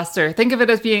being an imposter. Think of it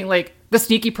as being like the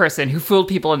sneaky person who fooled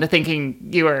people into thinking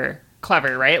you were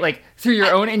clever, right? Like through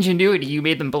your own ingenuity, you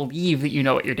made them believe that you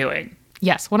know what you're doing.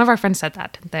 Yes, one of our friends said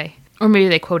that, didn't they? Or maybe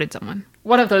they quoted someone.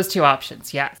 One of those two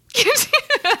options, yes.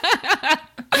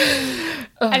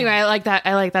 Anyway, I like that.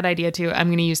 I like that idea too. I'm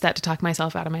going to use that to talk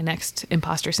myself out of my next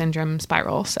imposter syndrome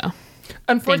spiral. So,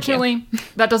 unfortunately,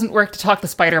 that doesn't work to talk the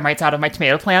spider mites out of my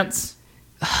tomato plants.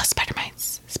 Oh, spider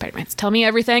mites. Spider mites. Tell me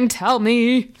everything. Tell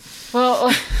me.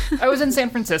 Well, I was in San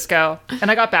Francisco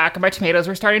and I got back and my tomatoes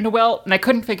were starting to wilt and I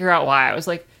couldn't figure out why. I was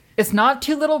like, it's not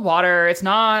too little water. It's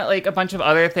not like a bunch of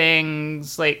other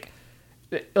things. Like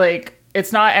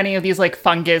it's not any of these like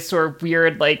fungus or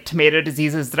weird like tomato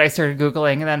diseases that I started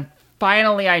Googling. And then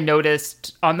finally I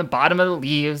noticed on the bottom of the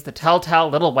leaves, the telltale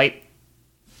little white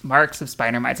marks of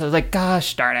spider mites. I was like,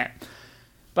 gosh darn it.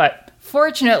 But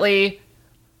fortunately,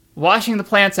 washing the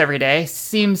plants every day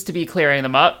seems to be clearing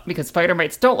them up because spider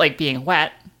mites don't like being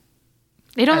wet.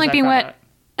 They don't like being wet,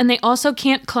 and they also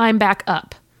can't climb back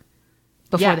up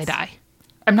before they die.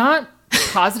 I'm not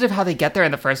positive how they get there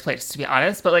in the first place, to be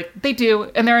honest, but like they do,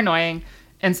 and they're annoying.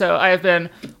 And so I have been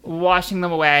washing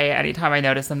them away anytime I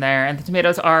notice them there, and the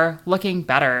tomatoes are looking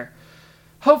better.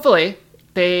 Hopefully,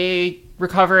 they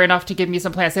recover enough to give me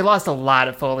some plants. They lost a lot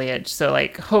of foliage, so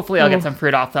like hopefully I'll get some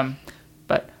fruit off them.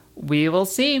 But we will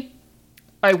see.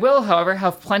 I will, however,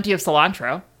 have plenty of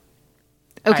cilantro.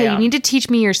 Okay, you need to teach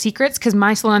me your secrets because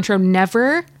my cilantro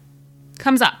never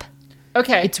comes up.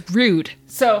 Okay. It's rude.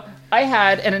 So I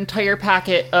had an entire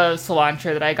packet of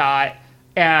cilantro that I got,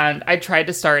 and I tried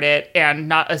to start it, and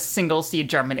not a single seed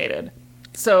germinated.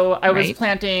 So I was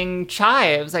planting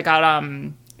chives. I got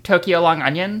Tokyo long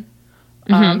onion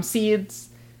seeds,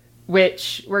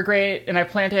 which were great, and I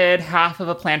planted half of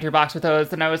a planter box with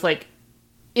those, and I was like,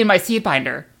 in my seed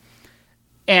binder.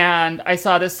 And I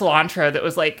saw this cilantro that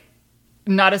was like,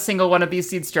 not a single one of these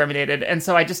seeds germinated. And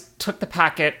so I just took the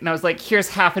packet and I was like, here's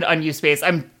half an unused space.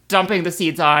 I'm dumping the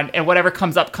seeds on and whatever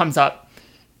comes up, comes up.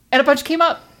 And a bunch came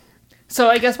up. So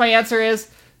I guess my answer is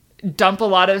dump a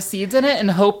lot of seeds in it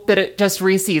and hope that it just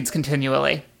reseeds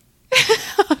continually.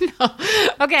 Oh,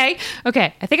 no. Okay.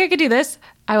 I think I could do this.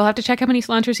 I will have to check how many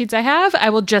cilantro seeds I have. I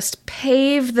will just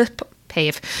pave.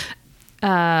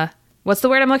 What's the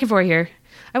word I'm looking for here?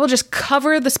 I will just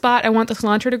cover the spot I want the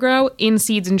cilantro to grow in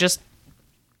seeds and just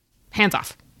hands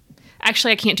off.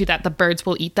 Actually, I can't do that. The birds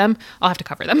will eat them. I'll have to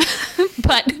cover them.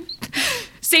 But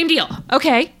same deal.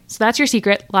 Okay, so that's your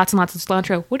secret. Lots and lots of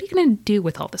cilantro. What are you going to do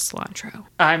with all this cilantro?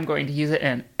 I'm going to use it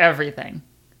in everything.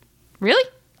 Really?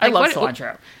 I love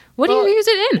cilantro. What do you use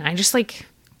it in? I just like...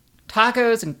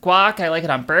 Tacos and guac. I like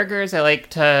it on burgers. I like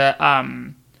to...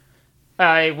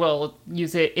 I will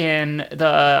use it in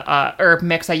the herb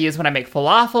mix I use when I make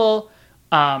falafel.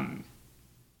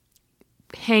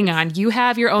 Hang on, you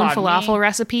have your own falafel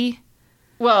recipe?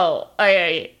 Well,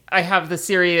 I have the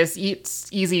Serious Eats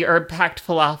Easy herb packed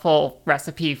falafel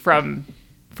recipe from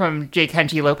J.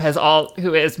 Kenji Lopez,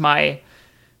 who is my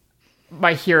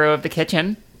my hero of the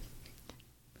kitchen.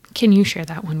 Can you share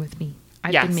that one with me?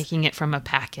 I've Yes. been making it from a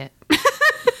packet.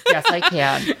 Yes, I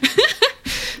can.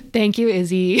 Thank you,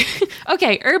 Izzy.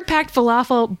 Okay, herb-packed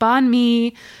falafel, banh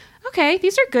mi. Okay,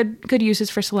 these are good uses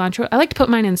for cilantro. I like to put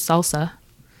mine in salsa.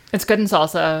 It's good in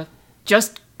salsa.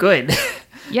 Just good.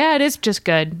 Yeah, it is just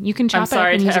good. You can chop I'm it up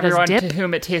sorry and to use it as everyone dip. to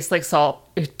whom it tastes like salt.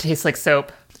 It tastes like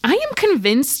soap. I am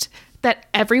convinced that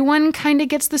everyone kind of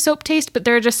gets the soap taste, but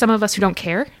there are just some of us who don't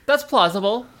care. That's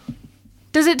plausible.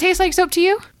 Does it taste like soap to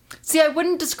you? See, I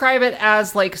wouldn't describe it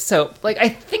as like soap. Like, I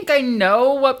think I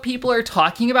know what people are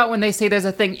talking about when they say there's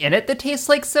a thing in it that tastes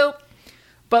like soap.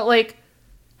 But like,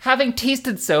 having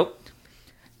tasted soap,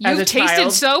 as You've a tasted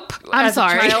child- soap? I'm as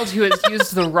sorry. a child who has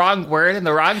used the wrong word in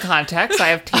the wrong context, I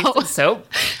have tasted Oh. soap.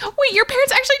 Wait, your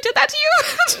parents actually did that to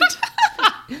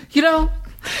you? You know,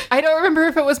 I don't remember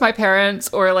if it was my parents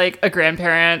or like a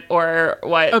grandparent or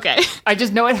what. Okay. I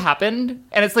just know it happened.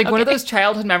 And it's like one of Okay. those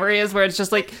childhood memories where it's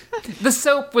just like the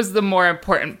soap was the more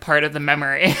important part of the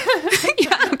memory.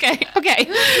 Yeah, okay.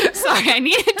 Sorry, I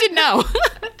needed to know.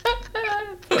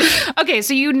 Okay,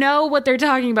 so you know what they're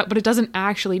talking about, but it doesn't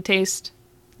actually taste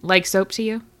like soap to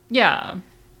you? Yeah.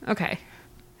 Okay.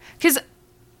 Because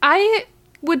I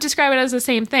would describe it as the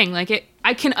same thing. Like,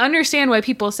 I can understand why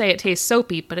people say it tastes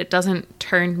soapy, but it doesn't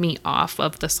turn me off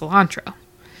of the cilantro.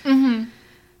 Mm-hmm.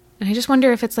 And I just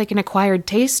wonder if it's like an acquired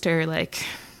taste or like...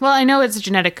 Well, I know it's a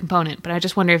genetic component, but I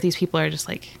just wonder if these people are just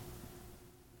like...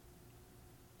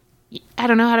 I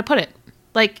don't know how to put it.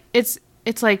 Like, it's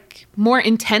like more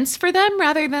intense for them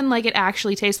rather than like it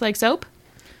actually tastes like soap.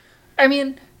 I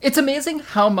mean, it's amazing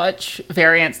how much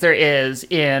variance there is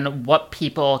in what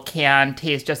people can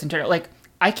taste just in general. Like,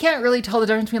 I can't really tell the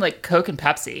difference between like Coke and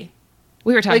Pepsi.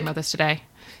 We were talking Like- about this today.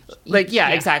 Like, yeah,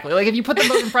 Yeah. exactly. Like, if you put them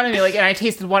both in front of me, like, and I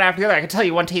tasted one after the other, I could tell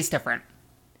you one tastes different.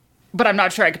 But I'm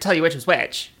not sure I could tell you which is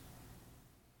which.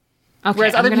 Okay,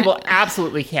 Whereas I'm other gonna- people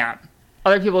absolutely can't.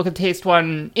 Other people could taste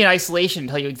one in isolation and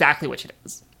tell you exactly which it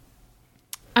is.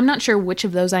 I'm not sure which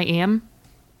of those I am,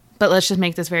 but let's just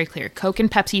make this very clear. Coke and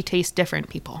Pepsi taste different,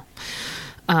 people.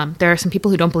 There are some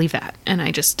people who don't believe that, and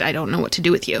I don't know what to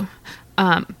do with you.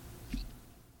 Yeah,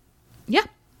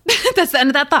 that's the end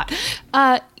of that thought.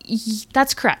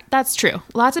 That's correct. That's true.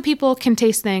 Lots of people can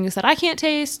taste things that I can't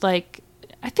taste. Like,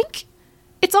 I think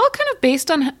it's all kind of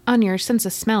based on your sense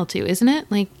of smell too, isn't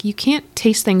it? Like, you can't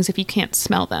taste things if you can't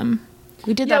smell them.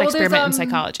 We did Yeah, that well, there's, experiment in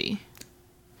psychology.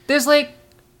 There's like,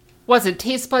 what's it?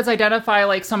 Taste buds identify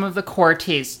like some of the core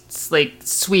tastes, like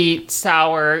sweet,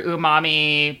 sour,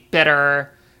 umami, bitter.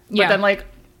 But Yeah. then like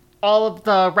all of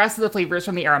the rest of the flavors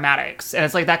from the aromatics. And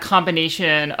it's like that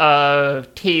combination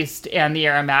of taste and the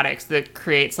aromatics that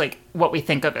creates like what we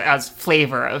think of as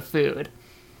flavor of food.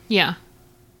 Yeah.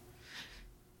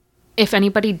 If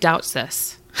anybody doubts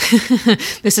this,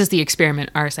 this is the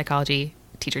experiment our psychology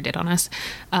teacher did on us.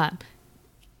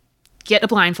 Get a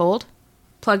blindfold,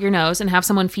 plug your nose, and have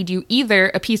someone feed you either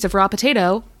a piece of raw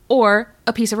potato or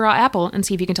a piece of raw apple and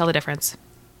see if you can tell the difference.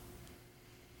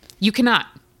 You cannot.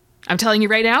 I'm telling you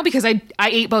right now because I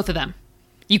ate both of them.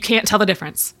 You can't tell the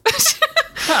difference.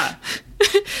 Huh.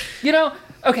 You know,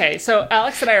 okay, so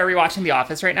Alex and I are rewatching The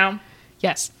Office right now.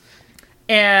 Yes.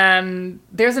 And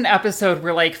there's an episode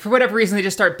where, like, for whatever reason, they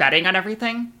just start betting on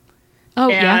everything. Oh,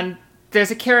 And yeah.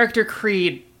 there's a character,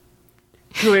 Creed,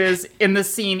 who is in the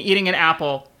scene eating an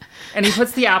apple. And he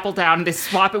puts the apple down, and they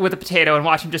swap it with a potato and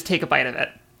watch him just take a bite of it.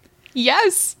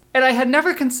 Yes. And I had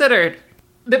never considered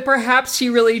that perhaps she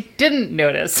really didn't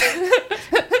notice.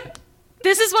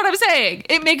 This is what I'm saying.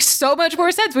 It makes so much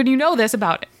more sense when you know this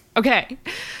about it. Okay.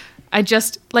 I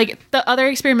just, like, the other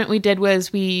experiment we did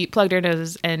was we plugged our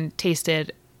noses and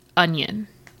tasted onion.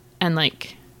 And,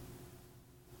 like,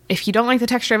 if you don't like the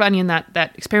texture of onion,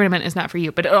 that experiment is not for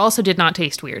you. But it also did not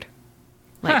taste weird.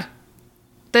 Like, Huh.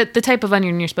 the type of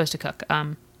onion you're supposed to cook.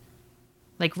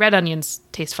 Like, red onions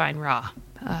taste fine raw.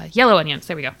 Yellow onions,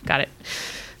 there we go. Got it.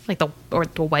 Like, the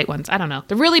white ones. I don't know.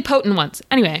 The really potent ones.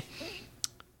 Anyway.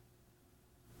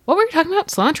 What were we talking about?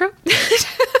 Cilantro?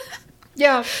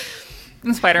 Yeah.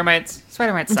 And spider mites.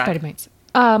 Spider mites suck. Spider mites.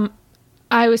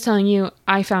 I was telling you,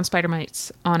 I found spider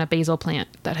mites on a basil plant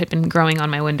that had been growing on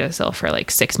my windowsill for like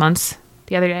 6 months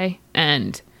the other day.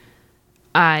 And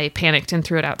I panicked and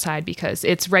threw it outside because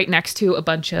it's right next to a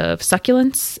bunch of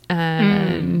succulents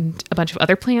and a bunch of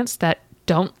other plants that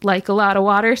don't like a lot of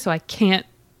water. So I can't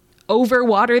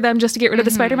overwater them just to get rid of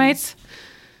the spider mites.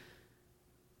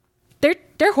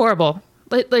 They're horrible.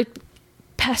 Like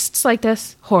pests like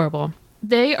this, horrible.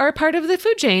 They are part of the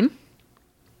food chain,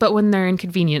 but when they're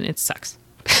inconvenient, it sucks.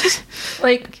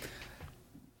 Like,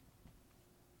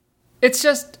 it's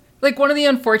just, Like, one of the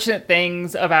unfortunate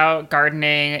things about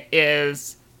gardening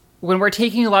is when we're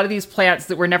taking a lot of these plants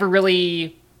that were never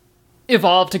really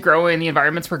evolved to grow in the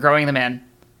environments we're growing them in,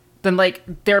 then, like,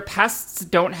 their pests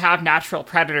don't have natural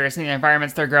predators in the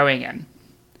environments they're growing in.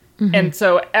 Mm-hmm. And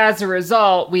so, as a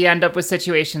result, we end up with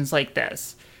situations like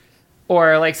this.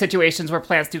 Or, like, situations where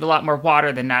plants need a lot more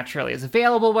water than naturally is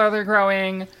available while they're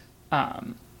growing.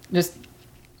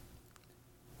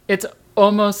 It's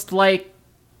almost like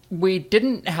we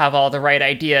didn't have all the right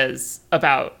ideas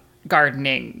about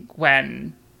gardening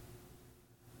when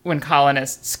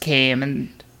colonists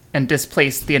came and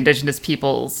displaced the indigenous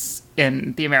peoples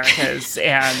in the Americas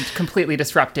and completely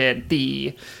disrupted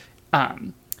the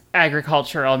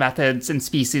agricultural methods and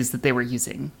species that they were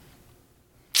using.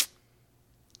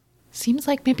 Seems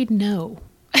like maybe no.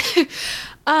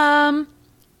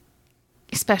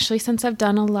 Especially since I've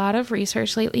done a lot of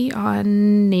research lately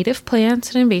on native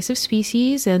plants and invasive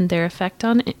species and their effect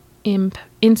on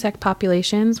insect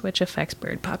populations, which affects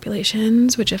bird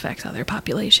populations, which affects other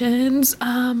populations.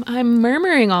 I'm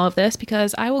murmuring all of this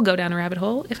because I will go down a rabbit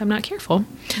hole if I'm not careful.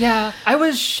 Yeah, I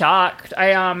was shocked.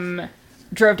 I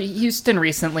drove to Houston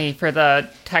recently for the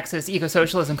Texas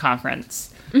Eco-Socialism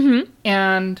Conference. Mm-hmm.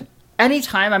 And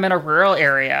anytime I'm in a rural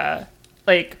area,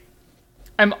 like,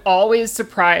 I'm always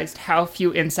surprised how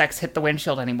few insects hit the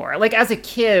windshield anymore. Like, as a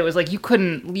kid, it was like you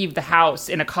couldn't leave the house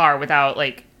in a car without,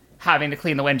 like, having to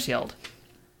clean the windshield.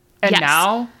 And yes.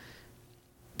 Now,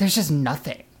 there's just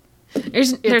nothing.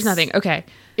 There's nothing. Okay.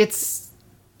 It's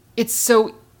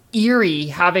so eerie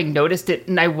having noticed it,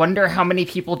 and I wonder how many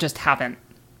people just haven't.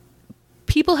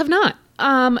 People have not.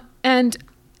 And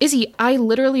Izzy, I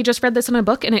literally just read this in a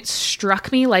book, and it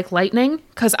struck me like lightning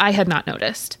because I had not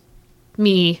noticed.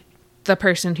 Me, the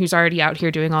person who's already out here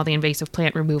doing all the invasive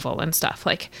plant removal and stuff.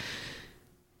 Like,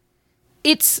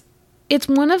 it's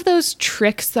one of those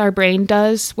tricks our brain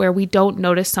does where we don't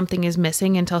notice something is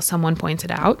missing until someone points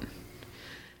it out.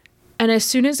 And as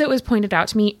soon as it was pointed out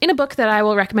to me in a book that I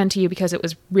will recommend to you because it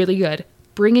was really good,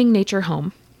 Bringing Nature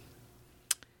Home.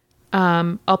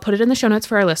 I'll put it in the show notes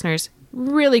for our listeners.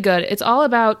 Really good. It's all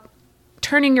about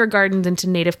turning your gardens into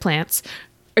native plants.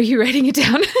 Are you writing it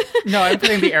down? No, I'm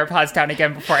putting the AirPods down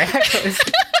again before I actually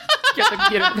get the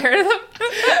computer compared to them.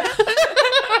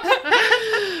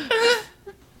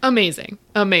 Amazing.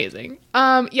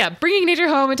 Yeah, Bringing Nature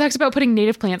Home. It talks about putting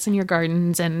native plants in your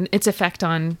gardens and its effect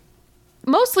on...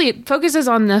 Mostly it focuses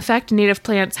on the effect native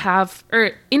plants have,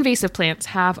 or invasive plants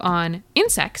have on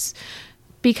insects,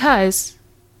 because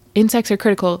insects are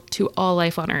critical to all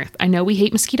life on Earth. I know we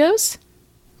hate mosquitoes,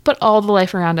 but all the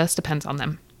life around us depends on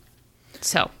them.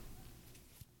 So,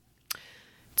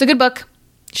 it's a good book.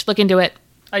 You should look into it.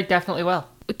 I definitely will.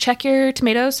 Check your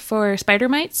tomatoes for spider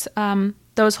mites.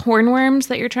 Those hornworms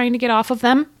that you're trying to get off of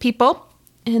them, people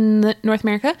in North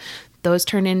America, those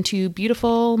turn into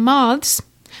beautiful moths.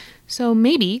 So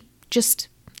maybe just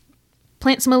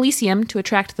plant some Elysium to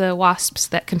attract the wasps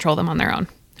that control them on their own.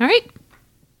 All right?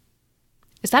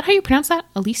 Is that how you pronounce that?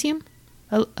 Elysium?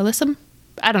 Elysium?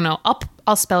 I don't know.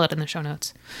 I'll spell it in the show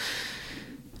notes.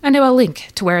 And I will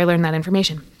link to where I learned that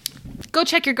information. Go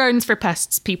check your gardens for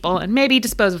pests, people, and maybe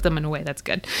dispose of them in a way that's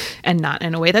good and not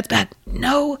in a way that's bad.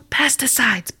 No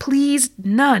pesticides, please,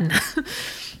 none.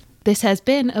 This has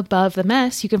been Above the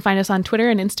Mess. You can find us on Twitter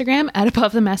and Instagram at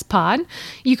Above the Mess Pod.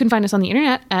 You can find us on the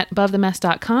internet at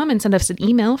abovethemess.com and send us an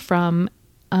email from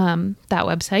that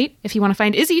website. If you want to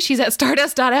find Izzy, she's at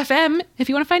stardust.fm. If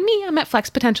you want to find me, I'm at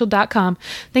flexpotential.com.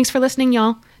 Thanks for listening,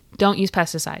 y'all. Don't use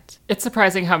pesticides. It's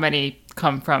surprising how many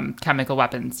come from chemical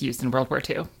weapons used in World War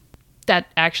II. That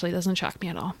actually doesn't shock me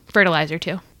at all. Fertilizer,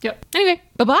 too. Yep. Anyway,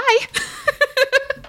 bye-bye.